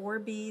 4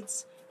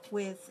 beads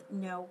with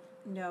no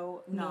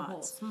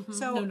knots. Holes.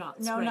 So no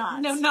knots. no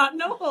right. knots.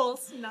 No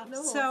holes. No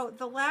holes. So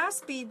the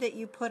last bead that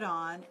you put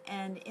on,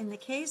 and in the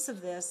case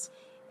of this,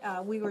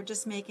 we were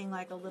just making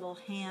like a little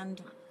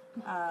hand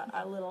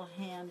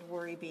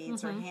worry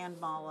beads or hand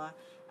mala,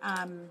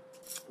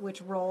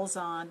 which rolls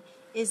on.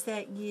 Is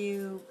that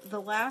the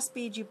last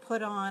bead you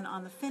put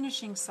on the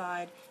finishing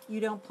side, you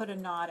don't put a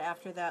knot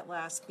after that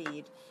last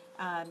bead,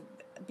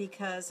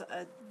 because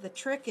the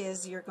trick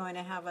is you're going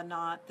to have a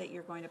knot that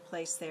you're going to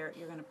place there,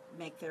 you're going to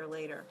make there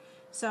later.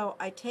 So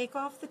I take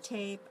off the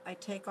tape, I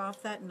take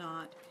off that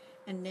knot,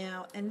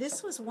 and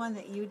this was one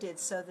that you did,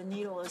 so the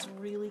needle is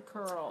really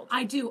curled.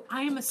 I do.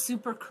 I am a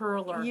super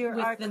curler. You're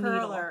with a the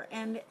curler,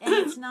 and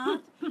it's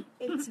not.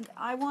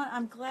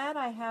 I'm glad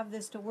I have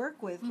this to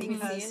work with Can you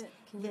because. see it?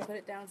 Can you put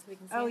it down so we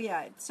can see Oh it?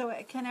 yeah. So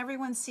can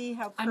everyone see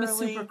how curly? I'm a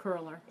super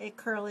curler.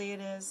 Curly it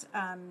is.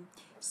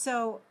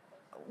 So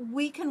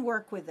we can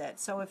work with it.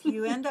 So if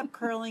you end up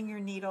curling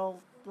your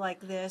needle like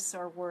this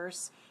or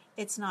worse,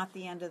 it's not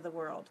the end of the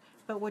world.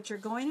 But what you're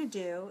going to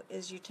do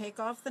is you take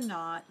off the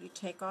knot, you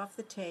take off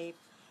the tape,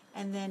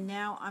 and then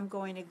now I'm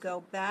going to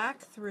go back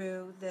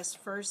through this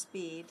first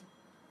bead.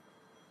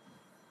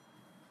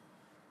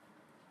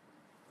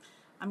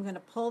 I'm going to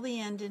pull the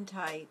end in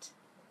tight,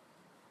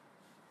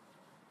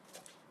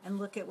 and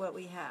look at what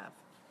we have.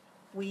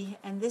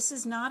 And this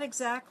is not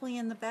exactly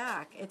in the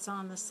back, it's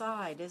on the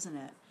side, isn't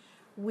it?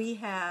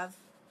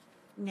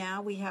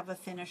 Now we have a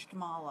finished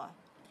mala.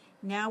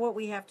 Now what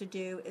we have to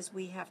do is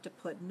we have to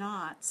put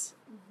knots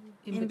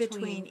in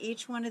between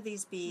each one of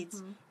these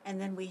beads,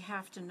 and then we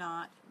have to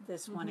knot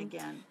this one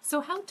again.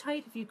 So how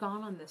tight have you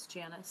gone on this,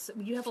 Janice?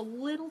 You have a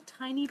little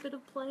tiny bit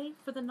of play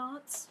for the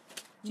knots?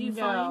 Do you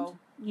find?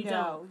 You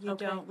don't. You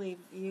Okay. don't leave.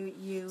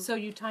 You. So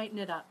you tighten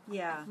it up.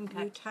 Yeah.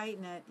 Okay. You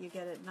tighten it. You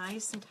get it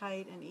nice and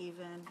tight and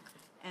even,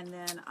 and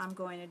then I'm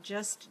going to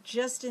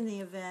just in the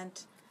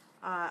event,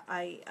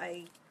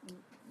 I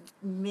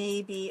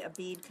maybe a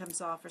bead comes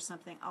off or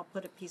something, I'll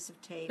put a piece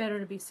of tape. Better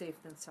to be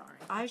safe than sorry.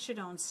 I should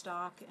own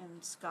stock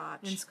and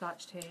scotch. And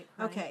Scotch tape.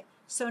 Right? Okay,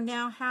 so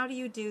now how do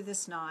you do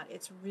this knot?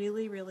 It's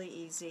really, really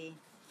easy.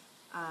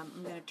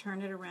 I'm going to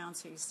turn it around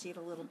so you see it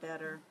a little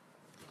better.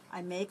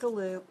 I make a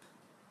loop.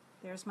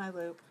 There's my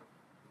loop.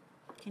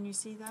 Can you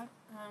see that?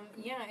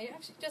 Yeah, I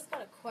actually just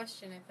got a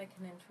question if I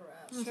can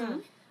interrupt.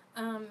 Sure.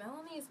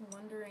 Melanie is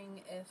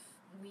wondering if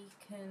we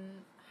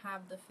can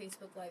have the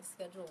Facebook Live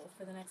schedule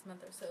for the next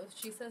month or so.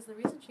 She says the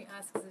reason she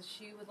asks is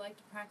she would like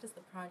to practice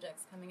the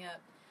projects coming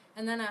up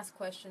and then ask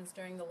questions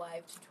during the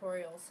live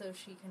tutorial so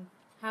she can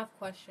have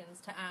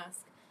questions to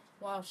ask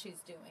while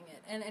she's doing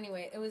it. And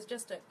anyway, it was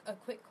just a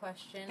quick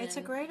question. It's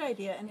a great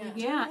idea. And we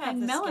do Yeah, have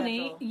and the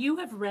Melanie, schedule. you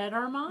have read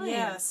our minds.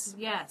 Yes.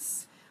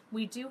 Yes.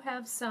 We do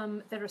have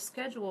some that are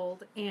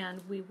scheduled,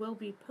 and we will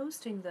be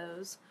posting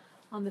those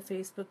on the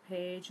Facebook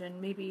page and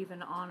maybe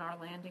even on our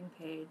landing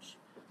page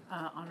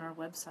on our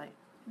website.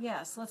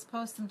 Yes, let's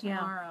post them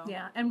tomorrow.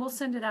 Yeah, and we'll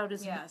send it out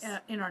as Yes.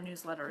 In our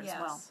newsletter as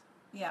well.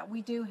 Yeah,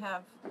 we do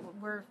have.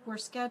 We're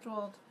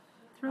scheduled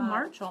Through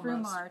March almost. Through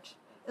March.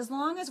 As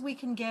long as we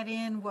can get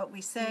in what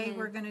we say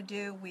we're going to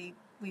do, we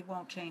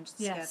won't change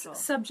the Yes, schedule.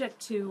 subject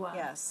to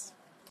Yes,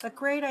 but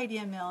great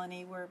idea,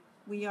 Melanie.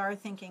 We are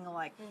thinking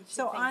alike.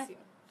 So thanks you.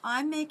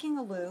 I'm making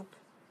a loop.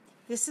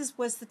 This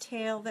was the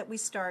tail that we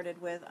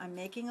started with. I'm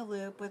making a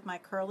loop with my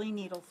curly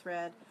needle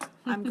thread.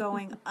 I'm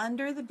going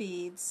under the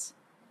beads.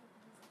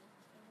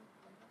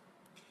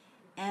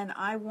 And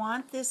I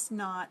want this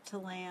knot to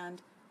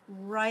land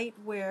right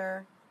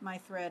where my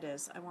thread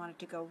is. I want it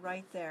to go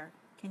right there.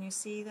 Can you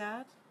see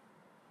that?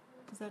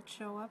 Does that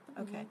show up?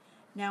 Okay.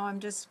 Now I'm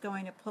just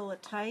going to pull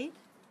it tight.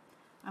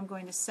 I'm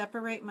going to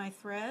separate my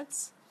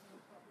threads.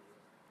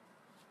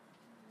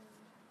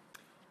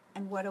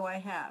 And what do I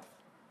have?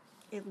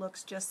 It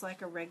looks just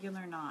like a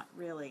regular knot,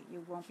 really.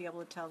 You won't be able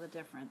to tell the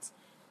difference.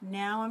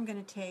 Now I'm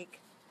going to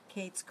take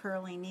Kate's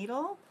curly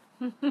needle.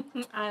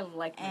 I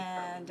like my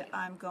And curly.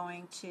 I'm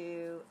going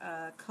to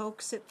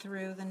coax it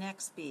through the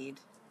next bead.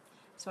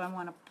 So I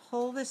want to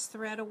pull this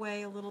thread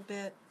away a little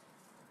bit.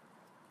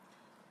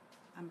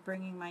 I'm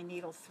bringing my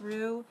needle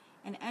through,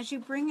 and as you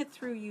bring it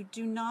through, you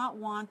do not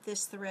want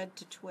this thread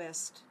to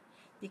twist,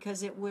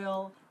 because it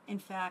will, in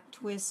fact,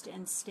 twist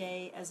and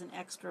stay as an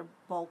extra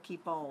bulky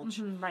bulge.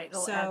 Right,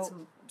 it'll add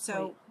some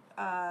So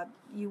weight.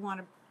 you want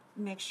to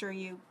make sure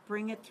you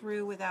bring it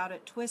through without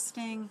it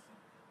twisting.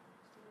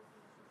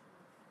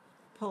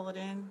 Pull it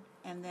in,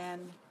 and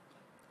then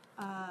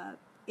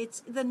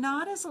the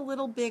knot is a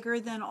little bigger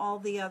than all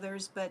the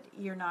others, but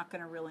you're not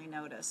going to really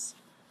notice.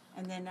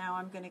 And then now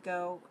I'm going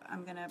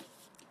to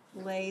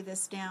lay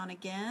this down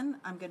again.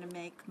 I'm going to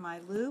make my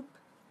loop.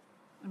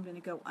 I'm going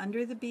to go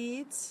under the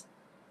beads.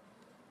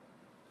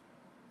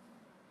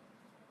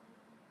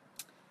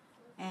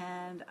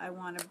 And I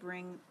want to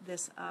bring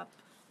this up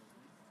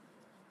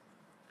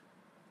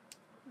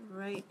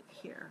right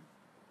here.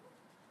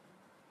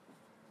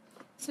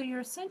 So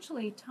you're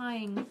essentially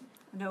tying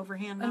An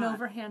overhand an knot.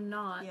 overhand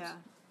knot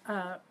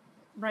Yeah.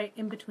 right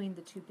in between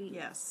the two beads.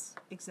 Yes,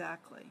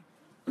 exactly.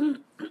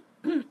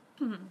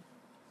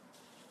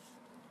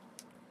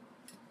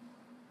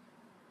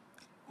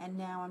 And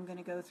now I'm going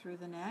to go through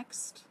the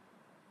next.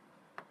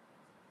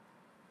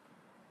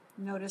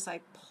 Notice I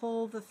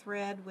pull the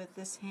thread with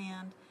this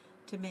hand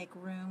to make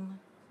room,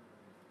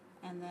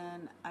 and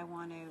then I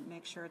want to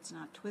make sure it's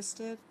not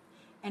twisted.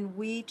 And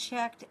we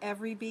checked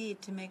every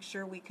bead to make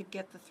sure we could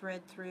get the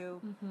thread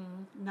through,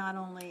 not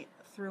only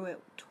through it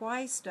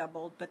twice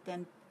doubled, but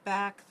then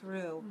back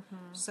through,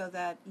 so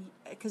that,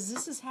 because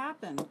this has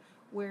happened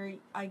where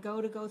I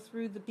go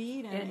through the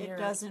bead and it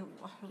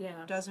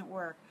doesn't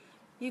work.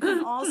 You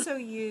can also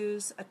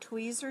use a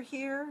tweezer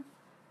here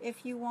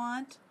if you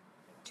want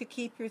to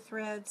keep your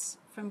threads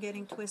from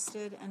getting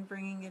twisted and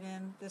bringing it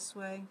in this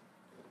way.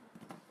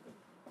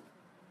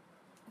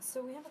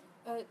 So we have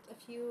a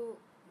few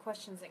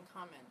questions and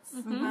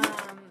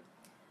comments.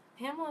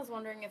 Pamela's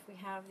wondering if we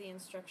have the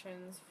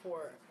instructions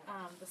for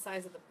the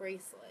size of the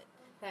bracelet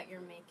that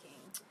you're making.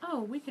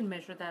 Oh, we can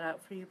measure that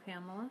out for you,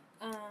 Pamela.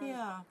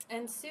 Yeah.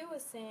 And Sue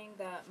was saying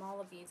that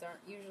mala beads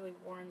aren't usually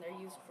worn; they're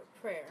used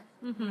for prayer.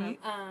 Right.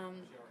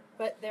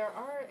 But there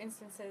are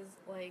instances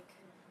like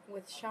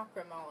with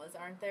chakra malas,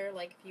 aren't there?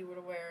 Like if you were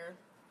to wear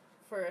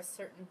for a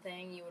certain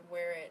thing, you would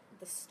wear it,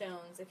 the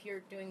stones. If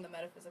you're doing the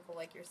metaphysical,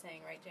 like you're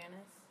saying, right,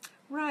 Janice?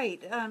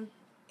 Right.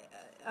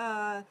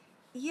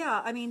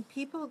 Yeah, I mean,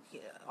 people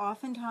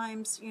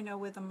oftentimes,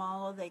 with a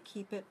mala, they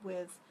keep it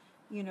with,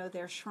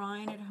 their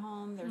shrine at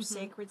home, their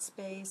sacred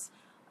space.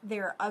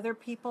 There are other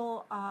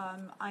people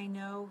I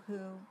know who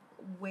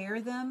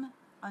wear them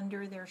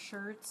under their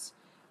shirts.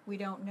 We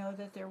don't know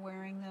that they're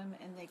wearing them,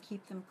 and they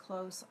keep them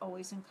close,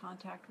 always in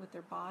contact with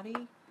their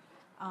body.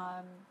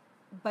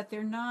 But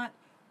they're not.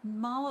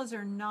 Malas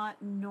are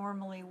not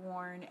normally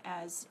worn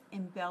as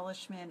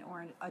embellishment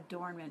or an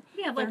adornment.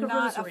 Yeah, like they're a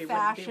not rosary a would be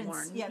fashion.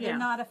 worn. Yeah, Yeah. they're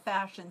not a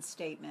fashion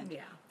statement.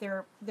 Yeah.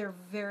 They're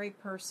very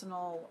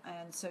personal,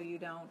 and so you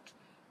don't.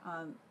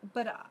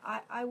 But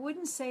I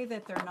wouldn't say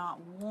that they're not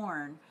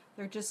worn.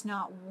 They're just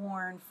not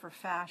worn for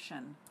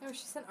fashion. No,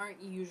 she said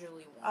aren't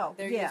usually worn. Oh,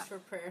 They're yeah. used for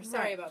prayer.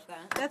 Sorry Right. about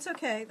that. That's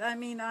okay. I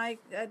mean,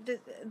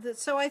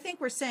 so I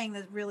think we're saying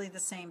that really the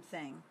same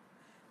thing.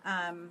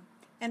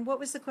 And what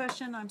was the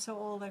question? I'm so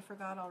old, I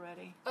forgot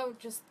already. Oh,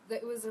 just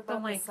it was about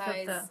the length of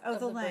size the- of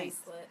the the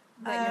length. bracelet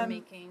that you're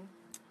making.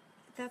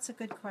 That's a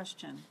good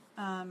question.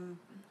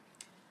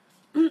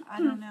 I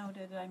don't know.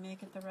 Did I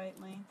make it the right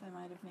length? I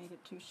might have made it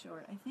too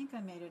short. I think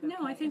I made it okay.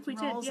 No, I think It we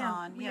did. rolls Yeah.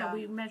 on. Yeah,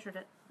 we measured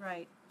it.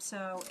 Right.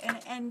 So,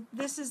 and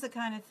this is the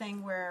kind of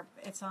thing where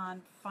it's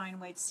on fine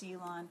weight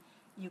Ceylon.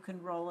 You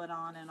can roll it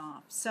on and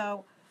off.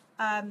 So,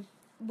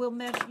 we'll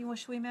measure.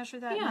 Should we measure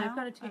that Yeah, now? I've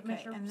got a tape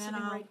measure and then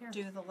sitting I'll right here.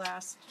 do the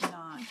last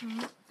knot.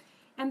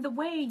 And the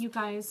way, you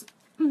guys,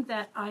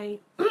 that I,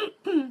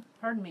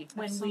 pardon me,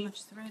 There's so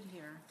much thread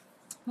here.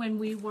 when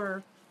we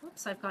were,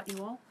 whoops, I've got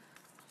you all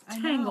I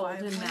tangled know, I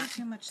have in way that.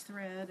 too much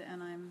thread,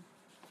 and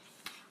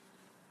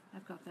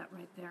I've got that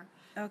right there.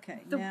 okay.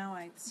 The- Now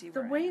I see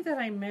The where I way am. that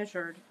I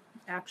measured,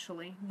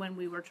 actually, when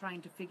we were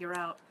trying to figure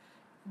out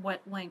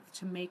what length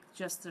to make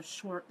just a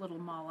short little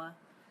mala,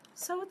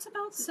 so it's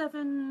about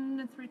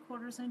 7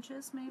 3/4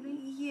 inches, maybe,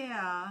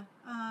 Yeah.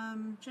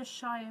 just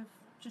shy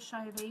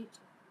of 8.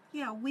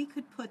 Yeah, we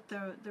could put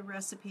the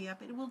recipe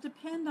up. It will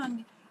depend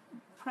on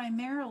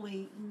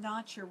primarily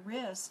not your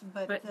wrist,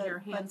 but Your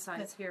hand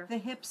size here. the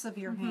hips of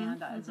your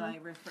hand, as I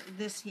refer.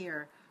 This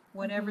here,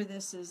 whatever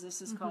this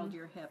is called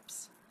your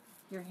hips,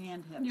 your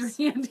hand hips. Your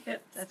hand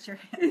hips. That's your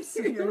hips.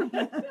 Your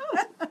hand.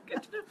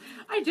 Good to know.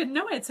 I didn't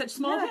know I had such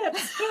small Yeah.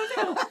 hips.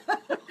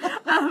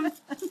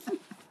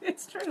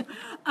 It's true.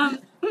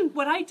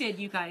 What I did,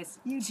 you guys,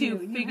 You to do.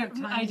 You figure, have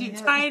tiny I do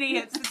hips. tiny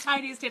hips, the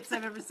tiniest hips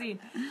I've ever seen.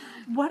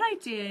 What I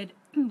did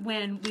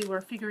when we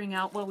were figuring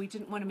out, well, we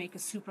didn't want to make a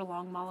super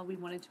long mala, we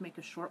wanted to make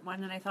a short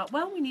one, and I thought,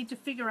 well, we need to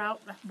figure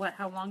out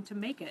how long to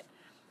make it.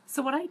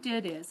 So what I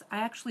did is, I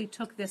actually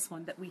took this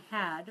one that we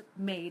had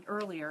made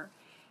earlier,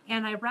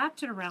 and I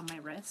wrapped it around my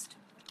wrist,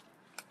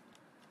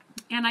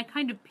 and I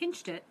kind of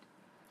pinched it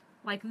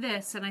like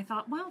this, and I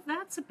thought, well,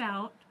 that's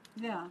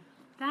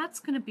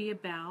going to be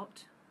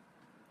about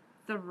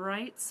the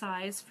right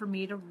size for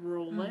me to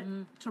roll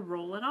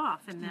it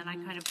off. And then I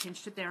kind of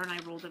pinched it there and I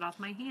rolled it off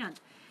my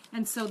hand.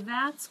 And so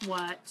that's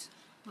what,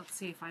 let's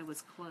see if I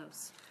was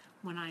close.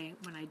 When I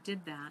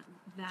did that,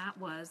 that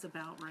was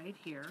about right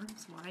here.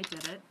 That's where I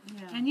did it.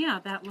 Yeah. And yeah,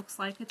 that looks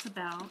like it's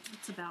about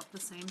the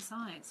same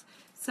size.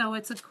 So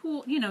it's a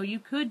cool, you know, you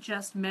could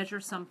just measure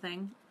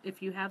something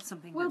if you have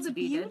something Well, that's the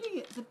beaded.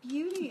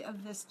 beauty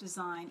of this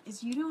design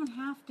is you don't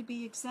have to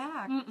be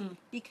exact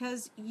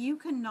because you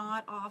can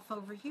knot off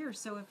over here.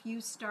 So if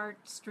you start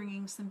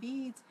stringing some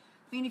beads,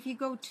 I mean, if you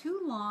go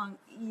too long,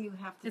 you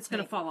have to. It's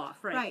going to fall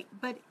off, right? Right,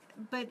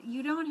 but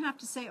you don't have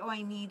to say, oh,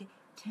 I need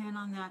 10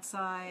 on that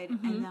side,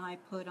 and then I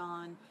put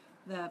on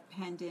the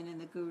pendant and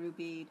the guru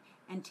bead,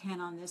 and 10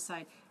 on this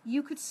side.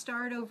 You could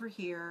start over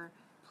here,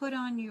 put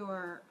on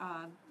your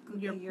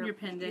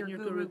pendant, your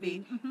guru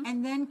bead,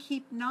 and then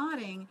keep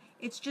knotting.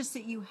 It's just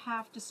that you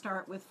have to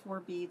start with 4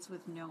 beads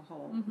with no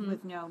hole,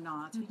 with no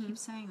knots. We keep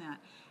saying that.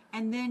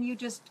 And then you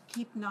just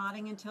keep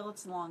knotting until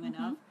it's long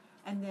enough,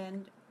 and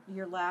then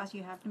you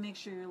have to make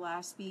sure your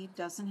last bead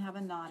doesn't have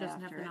a knot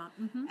after it.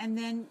 And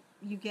then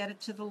you get it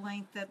to the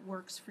length that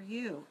works for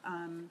you.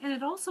 And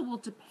it also will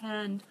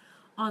depend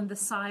on the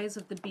size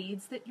of the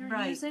beads that you're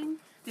Right. using.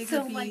 Bigger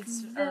so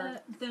beads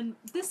like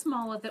this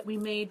mala that we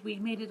made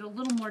it a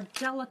little more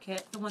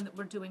delicate, the one that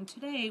we're doing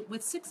today,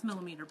 with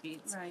 6mm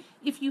beads. Right.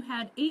 If you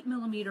had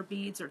 8mm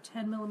beads or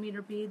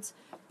 10mm beads,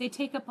 they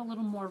take up a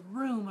little more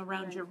room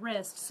around Right. your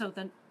wrist, so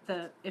then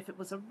if it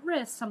was a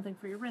wrist, something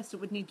for your wrist, it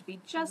would need to be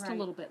just a Right.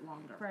 little bit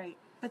longer. Right.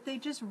 But they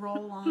just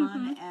roll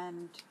on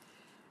and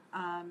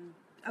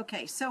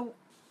okay, so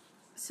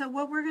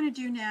what we're going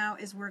to do now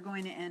is we're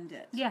going to end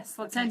it. Yes,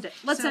 let's Okay. end it.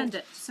 Let's end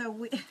it.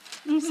 So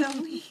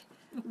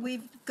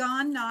we've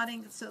gone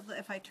knotting. So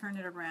if I turn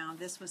it around,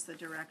 this was the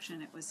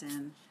direction it was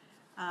in.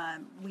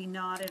 We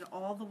knotted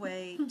all the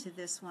way to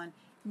this one.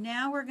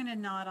 Now we're going to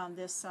knot on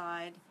this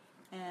side,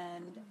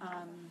 and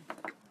I'm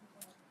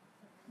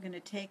going to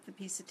take the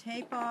piece of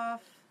tape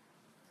off.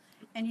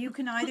 And you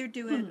can either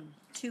do it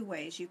 2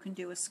 ways. You can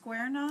do a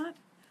square knot,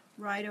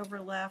 right over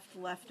left,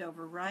 left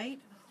over right,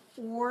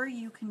 or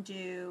you can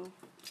do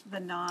the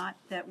knot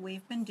that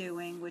we've been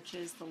doing, which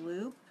is the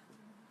loop.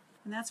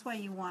 And that's why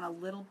you want a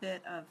little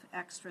bit of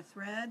extra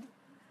thread.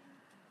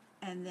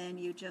 And then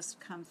you just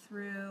come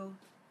through.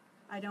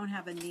 I don't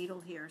have a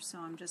needle here, so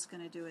I'm just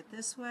going to do it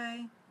this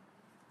way.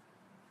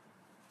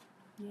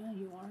 Yeah,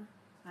 you are.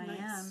 I Nice.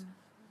 am.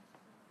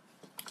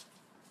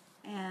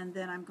 And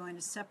then I'm going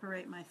to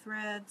separate my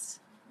threads.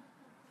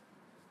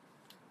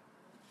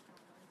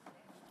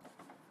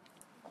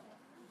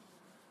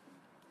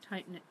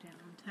 Tighten it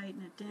down.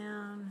 Tighten it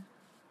down.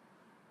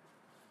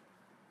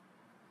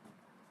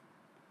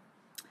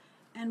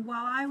 And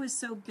while I was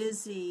so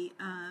busy,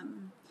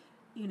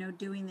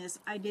 doing this,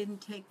 I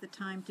didn't take the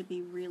time to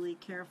be really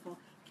careful.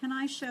 Can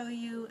I show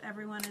you,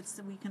 everyone? It's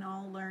so we can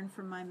all learn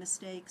from my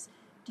mistakes.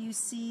 Do you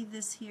see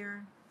this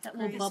here? That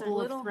little Grace? It's a bubble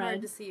little of thread.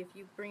 hard to see if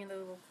you bring it a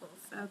little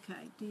closer.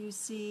 Okay. Do you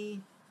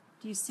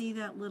see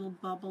that little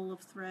bubble of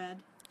thread?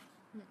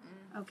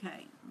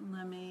 Okay.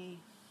 Let me.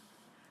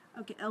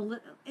 Okay.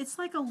 It's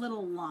like a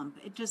little lump.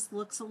 It just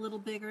looks a little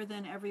bigger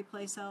than every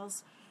place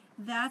else.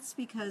 That's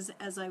because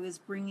as I was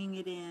bringing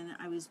it in,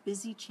 I was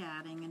busy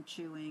chatting and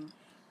chewing,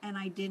 and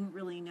I didn't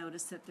really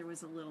notice that there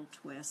was a little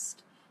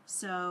twist.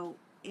 So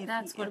if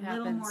That's what a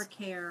little happens. more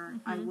care,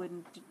 I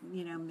wouldn't,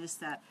 miss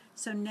that.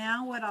 So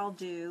now what I'll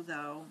do,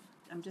 though,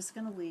 I'm just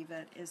going to leave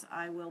it, is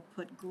I will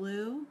put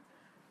glue.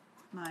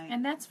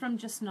 And that's from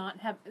just not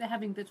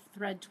having the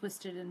thread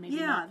twisted and maybe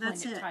Yeah, not pulling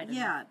that's it it. tight enough.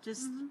 Yeah,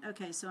 just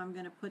okay. So I'm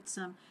going to put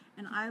some,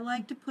 and I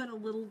like to put a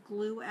little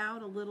glue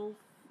out, a little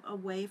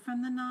away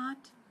from the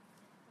knot,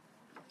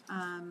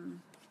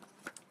 and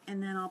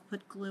then I'll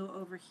put glue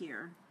over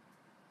here,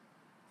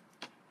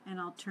 and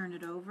I'll turn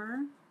it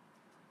over.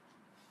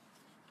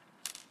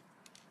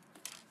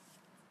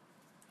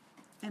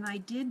 And I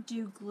did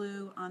do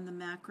glue on the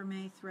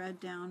macrame thread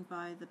down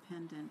by the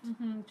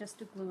pendant. Just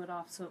to glue it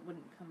off so it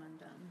wouldn't come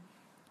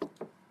undone.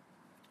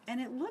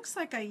 And it looks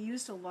like I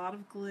used a lot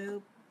of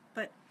glue,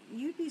 but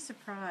you'd be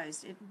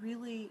surprised. It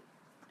really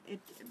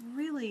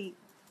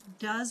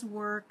does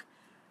work.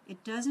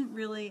 It doesn't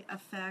really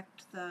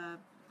affect the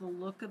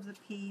look of the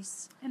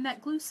piece. And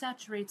that glue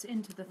saturates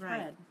into the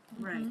thread.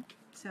 Right.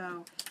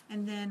 So,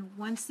 and then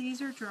once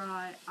these are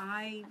dry,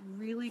 I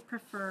really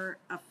prefer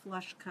a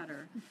flush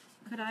cutter.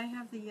 Could I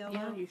have the yellow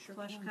Yeah, you sure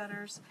flush can.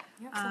 cutters?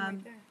 Yep, some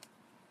right there.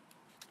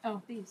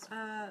 Oh, these.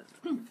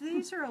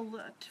 These are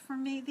for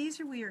me. These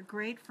are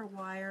great for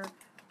wire,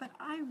 but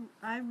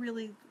I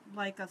really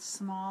like a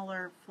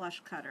smaller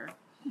flush cutter.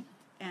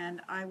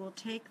 And I will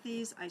take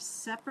these. I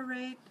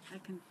separate. I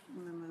can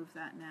remove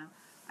that now.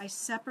 I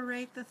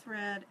separate the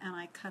thread and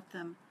I cut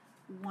them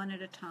one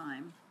at a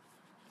time.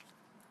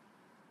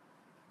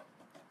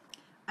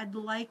 I'd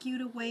like you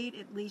to wait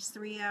at least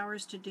 3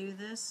 hours to do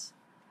this.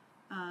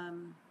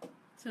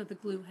 So the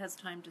glue has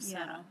time to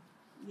settle.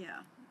 Yeah,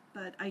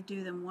 but I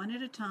do them one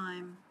at a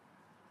time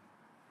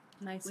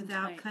Nice and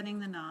without tight. cutting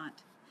the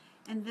knot.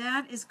 And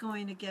that is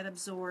going to get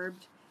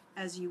absorbed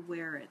as you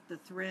wear it. The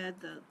thread,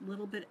 the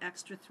little bit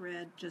extra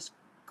thread, just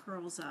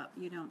curls up.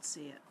 You don't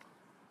see it.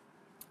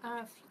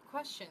 A few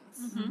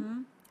questions.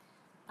 Mm-hmm.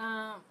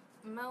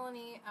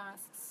 Melanie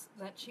asks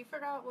that she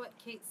forgot what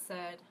Kate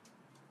said.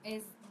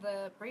 Is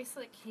the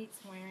bracelet Kate's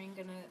wearing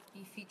going to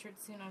be featured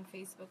soon on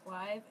Facebook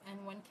Live?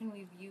 And when can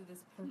we view this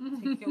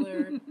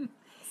particular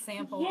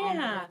sample on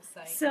the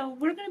website? So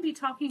we're going to be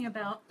talking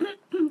about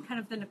kind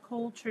of the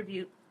Nicole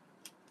tribute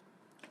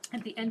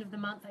at the end of the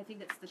month. I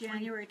think it's the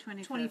January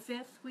 25th.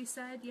 25th, we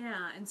said.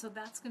 Yeah, and so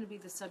that's going to be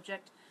the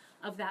subject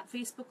of that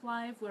Facebook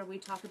Live where we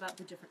talk about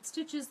the different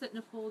stitches that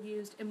Nicole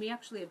used, and we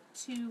actually have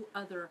 2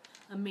 other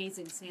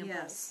amazing samples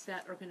Yes.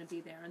 that are going to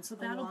be there, and so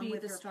that'll Along be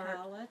with the her start.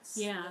 palettes.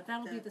 Yeah,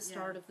 that'll be That- the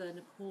start of the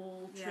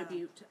Nicole Yeah.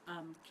 tribute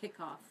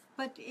kickoff.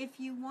 But if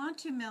you want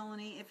to,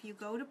 Melanie, if you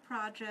go to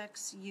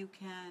projects, you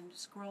can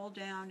scroll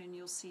down and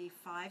you'll see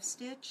 5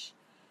 stitch,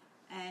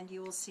 and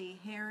you will see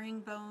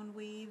herringbone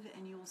weave,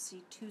 and you will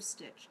see 2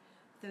 stitch.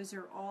 Those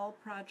are all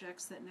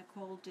projects that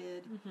Nicole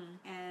did,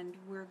 and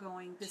we're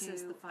going This to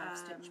is the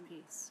 5-stitch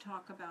piece.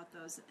 talk about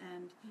those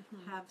and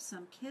have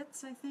some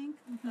kits, I think,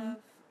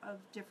 of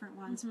different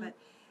ones. But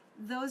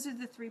those are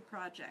the 3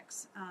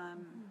 projects.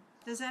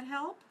 Does that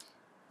help?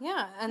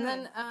 Yeah, and Good.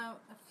 then a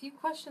few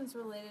questions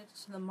related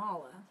to the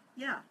mala.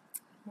 Yeah.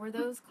 Were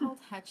those called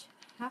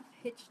half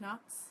hitch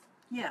knots?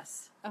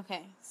 Yes.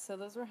 Okay, so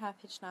those were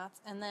half hitch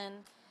knots. And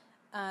then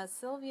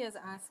Sylvia's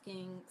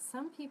asking,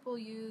 some people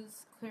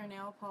use clear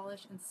nail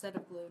polish instead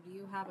of glue. Do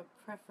you have a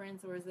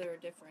preference, or is there a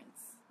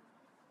difference?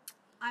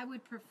 I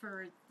would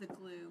prefer the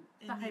glue.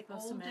 In The the hypo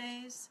old cement.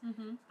 days,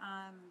 Mm-hmm.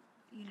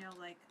 you know,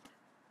 like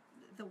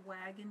the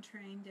wagon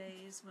train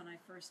days when I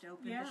first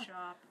opened Yeah. the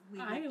shop, we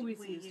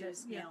used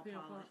used nail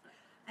nail polish.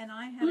 And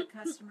I had a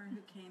customer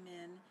who came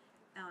in,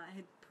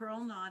 had pearl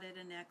knotted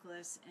a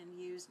necklace and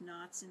used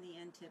knots in the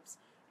end tips,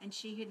 and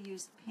she had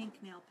used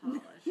pink nail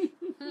polish.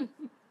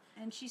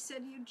 And she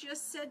said, "You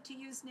just said to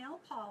use nail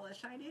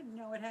polish. I didn't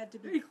know it had to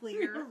be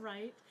clear."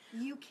 Right.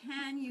 You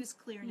can use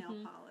clear nail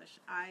polish.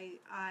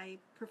 I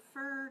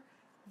prefer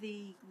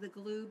the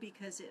glue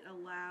because it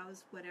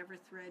allows whatever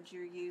thread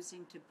you're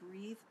using to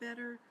breathe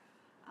better,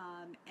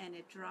 and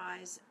it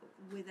dries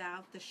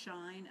without the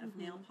shine of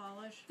nail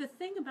polish. The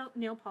thing about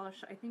nail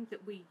polish I think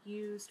that we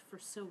used for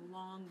so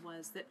long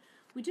was that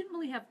we didn't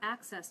really have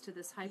access to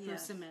this hypo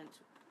Yes. cement.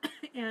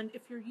 And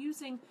if you're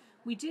using,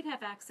 we did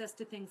have access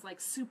to things like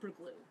super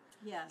glue.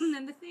 Yes.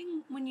 And the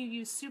thing when you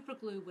use super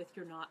glue with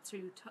your knots, or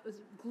you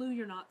glue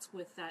your knots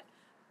with that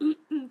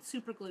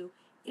super glue,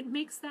 it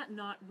makes that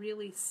knot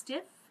really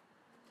stiff,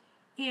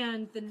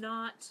 and the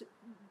knot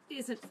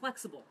isn't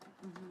flexible.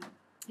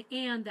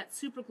 And that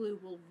super glue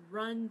will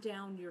run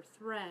down your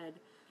thread,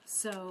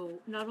 so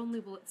not only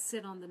will it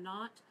sit on the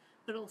knot,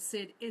 but it'll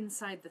sit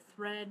inside the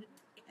thread,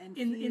 And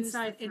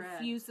inside the and thread.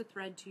 fuse the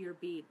thread to your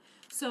bead.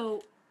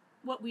 So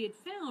what we had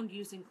found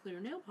using clear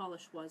nail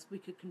polish was we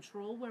could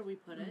control where we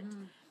put it.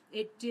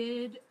 It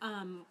did,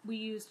 we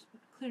used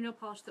clear nail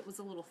polish that was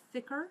a little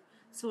thicker,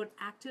 so it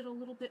acted a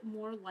little bit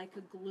more like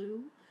a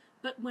glue.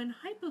 But when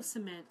hypo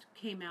cement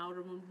came out,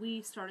 or when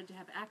we started to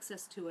have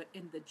access to it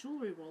in the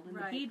jewelry world, in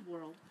Right. the bead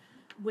world,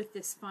 with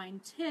this fine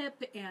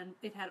tip, and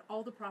it had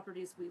all the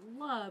properties we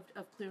loved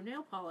of clear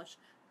nail polish,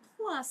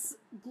 plus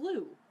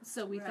glue.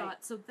 So we Right.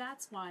 thought, so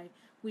that's why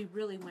we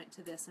really went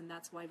to this, and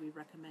that's why we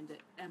recommend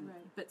it.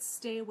 Right. But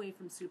stay away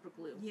from super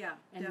glue Yeah,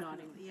 and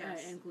definitely, knotting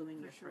yes, and gluing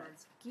for your sure.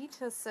 threads.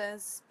 Gita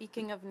says,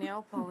 speaking of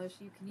nail polish,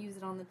 you can use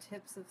it on the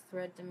tips of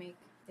thread to make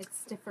it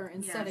stiffer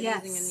instead of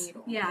Yes. using a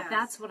needle. Yeah, Yes.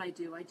 that's what I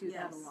do. I do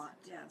Yes. that a lot.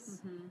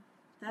 Yes. Mm-hmm.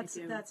 That's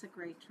do. that's a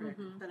great trick.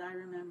 Mhm. But I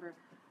remember,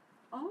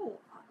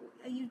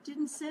 you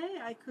didn't say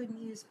I couldn't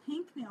use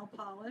pink nail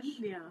polish.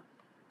 Yeah.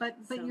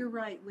 But So- you're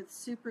right, with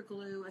super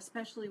glue,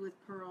 especially with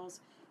pearls,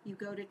 you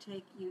go to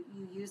you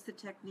use the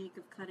technique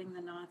of cutting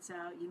the knots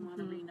out. You want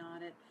to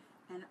reknot it,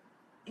 and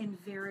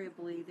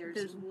invariably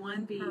there's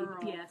one bead.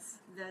 pearl Yes.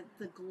 that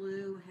the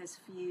glue has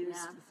fused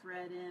Yeah. the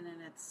thread in,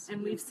 and it's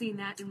And we've seen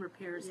that in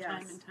repairs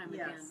time Yes, and time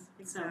yes, again.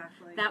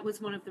 exactly. So that was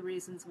one of the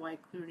reasons why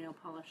clear nail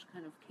polish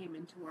kind of came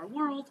into our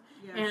world,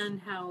 Yes.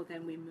 and how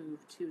then we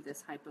moved to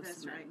this hypo That's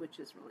cement, right. which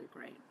is really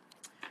great.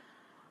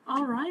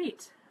 All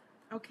right.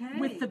 okay.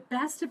 With the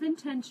best of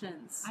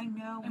intentions. I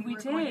know And we we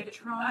were going to did.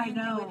 try I and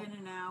know. do it in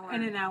an hour.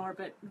 In an hour,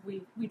 but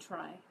we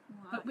try.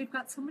 But we've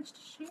got so much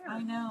to share.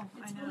 I know.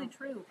 It's I know. really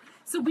true.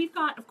 So we've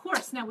got, of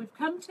course, now we've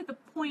come to the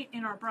point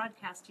in our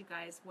broadcast, you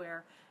guys,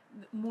 where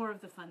more of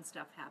the fun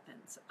stuff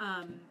happens.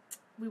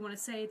 We want to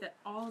say that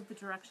all of the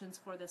directions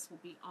for this will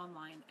be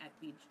online at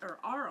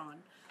are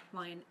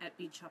online at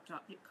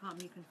beadshop.com.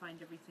 You can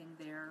find everything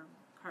there,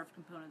 carved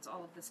components,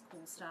 all of this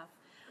cool stuff.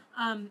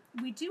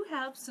 We do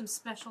have some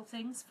special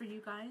things for you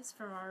guys,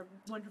 for our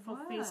wonderful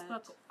What?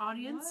 Facebook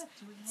audience. What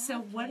do we have,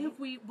 So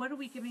Kate? what are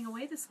we giving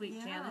away this week,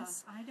 Yeah,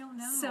 Janice? I don't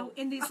know. So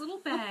in these little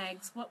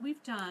bags, what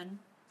we've done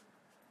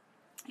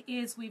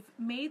is we've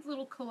made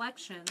little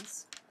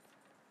collections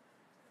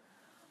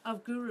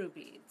of guru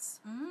beads.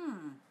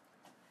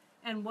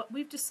 And what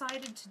we've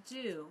decided to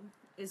do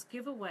is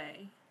give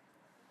away,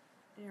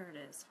 there it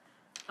is,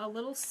 a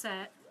little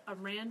set a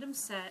random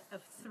set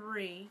of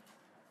 3,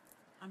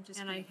 I'm just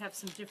and gonna, I have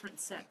some different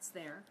sets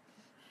there.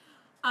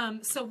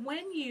 So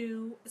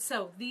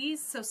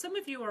some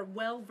of you are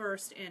well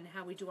versed in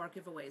how we do our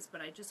giveaways,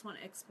 but I just want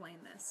to explain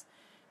this.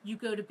 You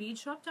go to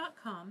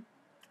beadshop.com,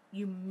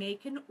 you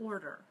make an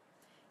order,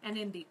 and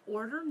in the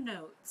order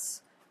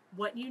notes,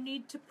 what you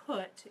need to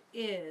put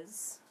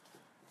is,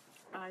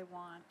 I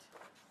want.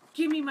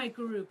 give me my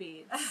guru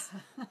beads.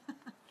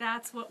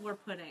 That's what we're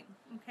putting.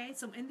 Okay,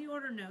 so in the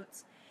order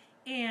notes,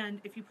 and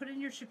if you put in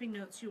your shipping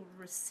notes, you'll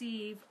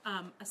receive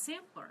a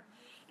sampler.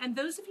 And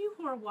those of you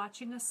who are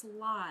watching us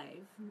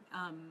live,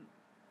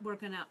 we're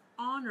going to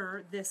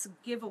honor this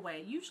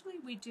giveaway. Usually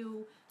we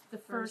do the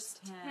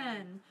first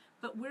 10,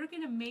 but we're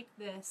going to make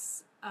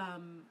this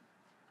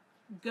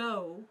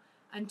go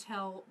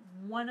until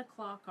 1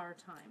 o'clock our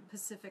time.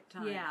 Pacific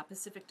time. Yeah,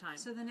 Pacific time.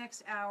 So the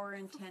next hour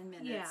and 10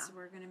 minutes, Yeah.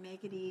 we're going to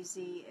make it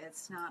easy.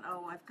 It's not,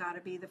 oh, I've got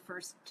to be the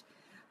first.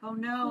 Oh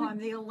no, I'm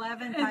the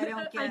 11th. I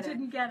don't get it. I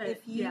didn't get it.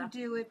 If you Yeah.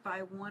 do it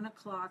by 1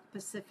 o'clock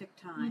Pacific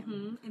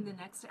time, in the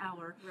next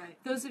hour. right?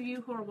 Those of you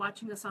who are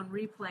watching us on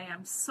replay,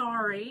 I'm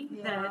sorry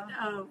Yeah.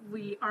 that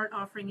we aren't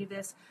offering you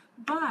this.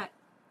 But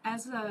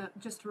as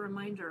just a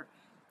reminder,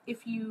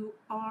 if you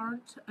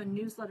aren't a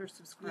newsletter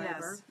subscriber,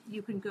 Yes.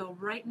 you can go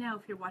right now,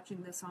 if you're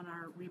watching this on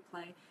our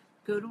replay,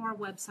 go to our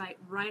website,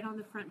 right on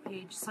the front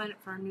page, sign up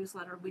for our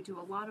newsletter. We do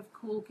a lot of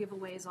cool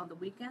giveaways on the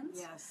weekends.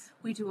 Yes.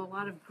 We do a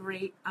lot of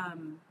great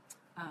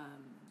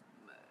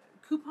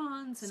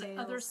coupons and Sales.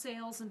 other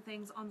sales and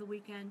things on the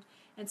weekend.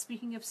 And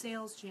speaking of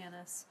sales,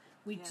 Janice,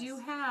 we Yes. do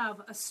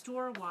have a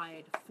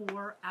store-wide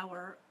for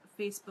our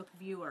Facebook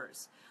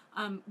viewers.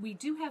 We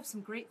do have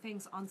some great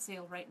things on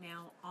sale right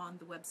now on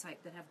the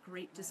website that have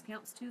great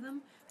discounts to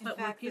them. In But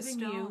fact, we're giving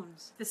the you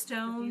stones, the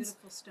stones,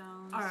 beautiful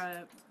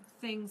stones.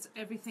 things,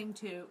 everything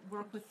to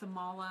work with the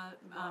mala,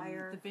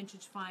 Wire. the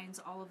vintage finds,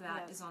 all of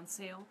that Yes. is on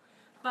sale.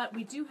 But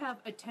we do have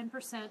a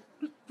 10%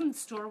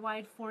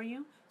 store-wide for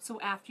you. So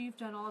after you've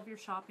done all of your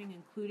shopping,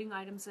 including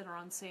items that are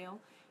on sale,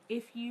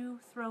 if you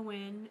throw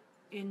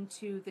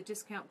into the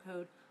discount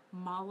code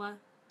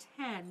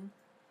MALA10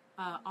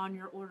 on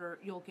your order,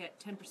 you'll get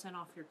 10%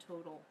 off your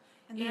total.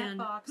 And that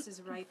box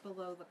is right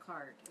below the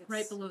cart. It's,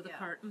 Right below the yeah.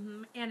 cart.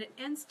 And it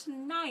ends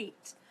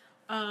tonight.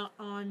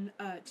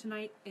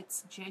 Tonight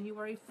it's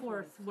January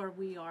 4th where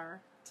we are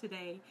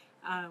today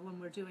when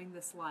we're doing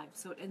this live.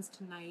 So it ends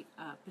tonight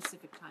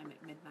Pacific time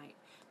at midnight.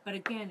 But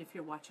again, if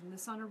you're watching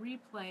this on a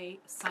replay,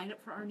 sign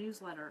up for our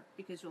newsletter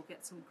because you'll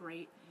get some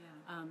great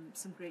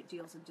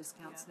deals and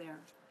discounts there.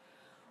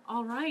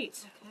 All right.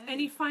 Okay.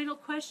 Any final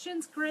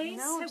questions, Grace?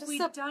 No, Have just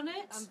we a- done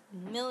it? A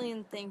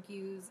million thank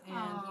yous, and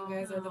Oh, you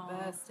guys are the no.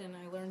 best, and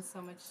I learned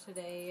so much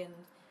today. And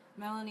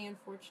Melanie,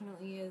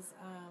 unfortunately, is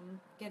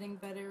getting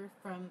better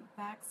from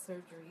back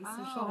surgery,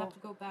 so she'll have to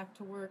go back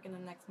to work in the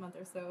next month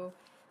or so.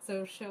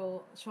 So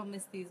she'll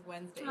miss these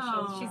Wednesdays.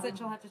 She said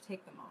she'll have to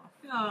take them off.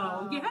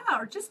 Oh, yeah,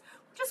 or just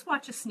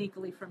watch us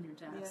sneakily from your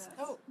desk. Yes.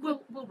 Oh,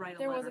 We'll write a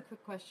there letter. was a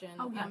quick question.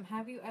 Oh, yeah.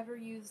 Have you ever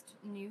used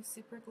new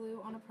super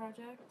glue on a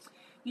project?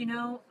 You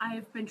know,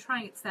 I've been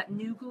trying. It's that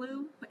new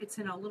glue. It's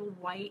in a little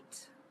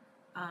white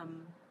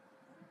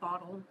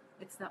bottle.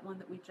 It's that one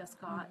that we just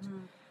got.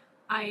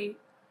 I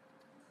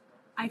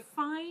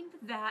find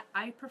that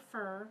I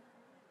prefer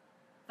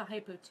the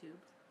Hypo Tube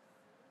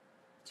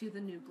to the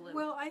new glue.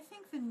 Well, I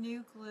think the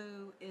new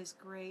glue is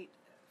great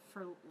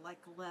for like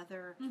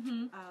leather,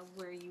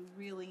 where you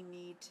really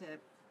need to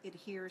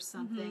adhere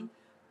something.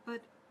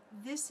 But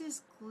this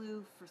is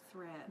glue for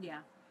thread, yeah.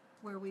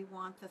 where we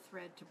want the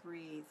thread to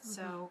breathe.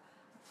 So,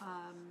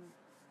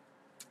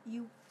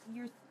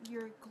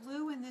 your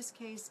glue in this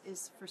case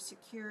is for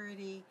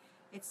security.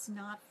 It's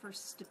not for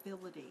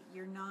stability.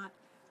 You're not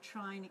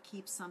trying to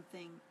keep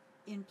something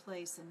in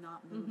place and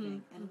not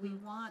moving. And we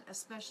want,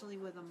 especially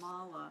with a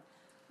mala,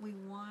 we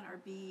want our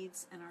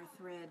beads and our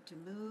thread to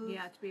move.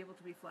 Yeah, to be able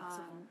to be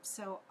flexible.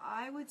 So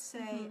I would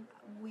say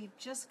we've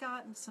just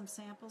gotten some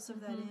samples of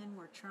that in.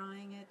 We're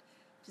trying it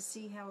to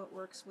see how it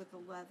works with the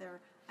leather.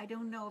 I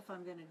don't know if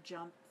I'm going to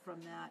jump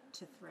from that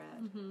to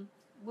thread.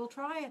 We'll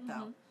try it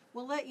though.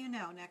 We'll let you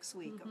know next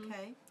week,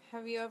 okay?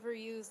 Have you ever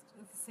used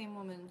the same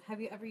woman? Have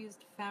you ever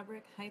used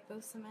fabric hypo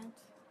cement?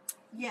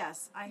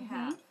 Yes, I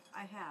have.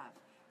 I have.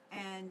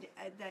 And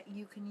that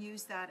you can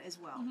use that as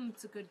well.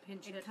 It's a good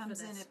pinch hit It for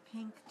comes this. in a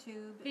pink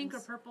tube. Pink or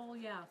and purple,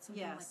 yeah,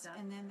 something like yes, that.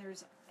 and then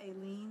there's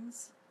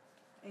Aleene's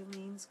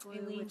glue,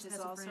 Aleene's which is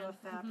has a also brand.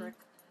 a fabric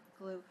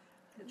glue.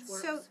 Which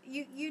So works.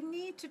 you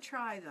need to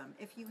try them.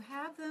 If you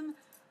have them,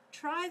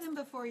 try them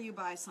before you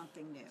buy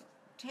something new.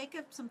 Take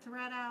some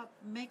thread out,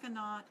 make a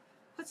knot,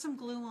 put some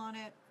glue on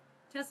it,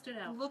 Test it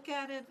out. look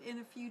at it in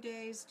a few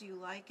days. Do you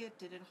like it?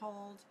 Did it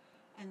hold?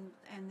 And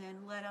then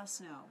let us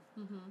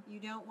know. You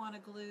don't want a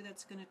glue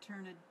that's going to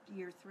turn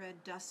your thread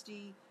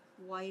dusty,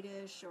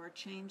 whitish, or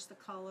change the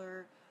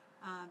color.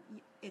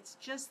 It's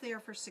just there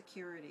for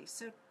security.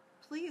 So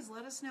please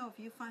let us know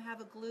if you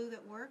have a glue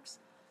that works.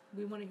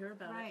 We want to hear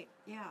about it. Right,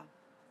 yeah.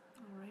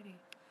 Alrighty.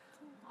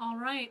 All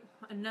right,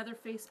 another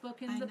Facebook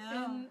I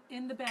know.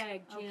 in the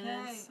bag,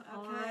 Janice.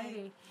 Okay,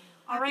 okay. Alrighty.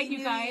 All right, Happy you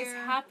New guys. Year.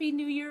 Happy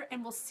New Year,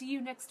 and we'll see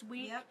you next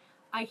week. Yep.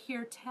 I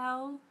hear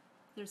tell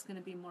there's going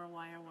to be more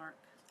wire work.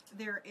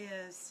 There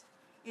is.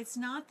 It's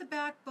not the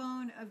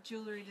backbone of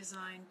jewelry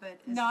design, but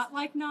it's, Not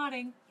like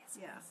knotting. Yes,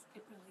 Yeah.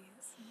 it really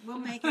is. we'll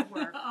make it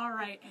work. All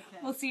right. Okay.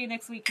 We'll see you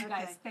next week, you Okay.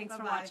 guys. Thanks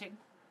for Bye-bye. watching.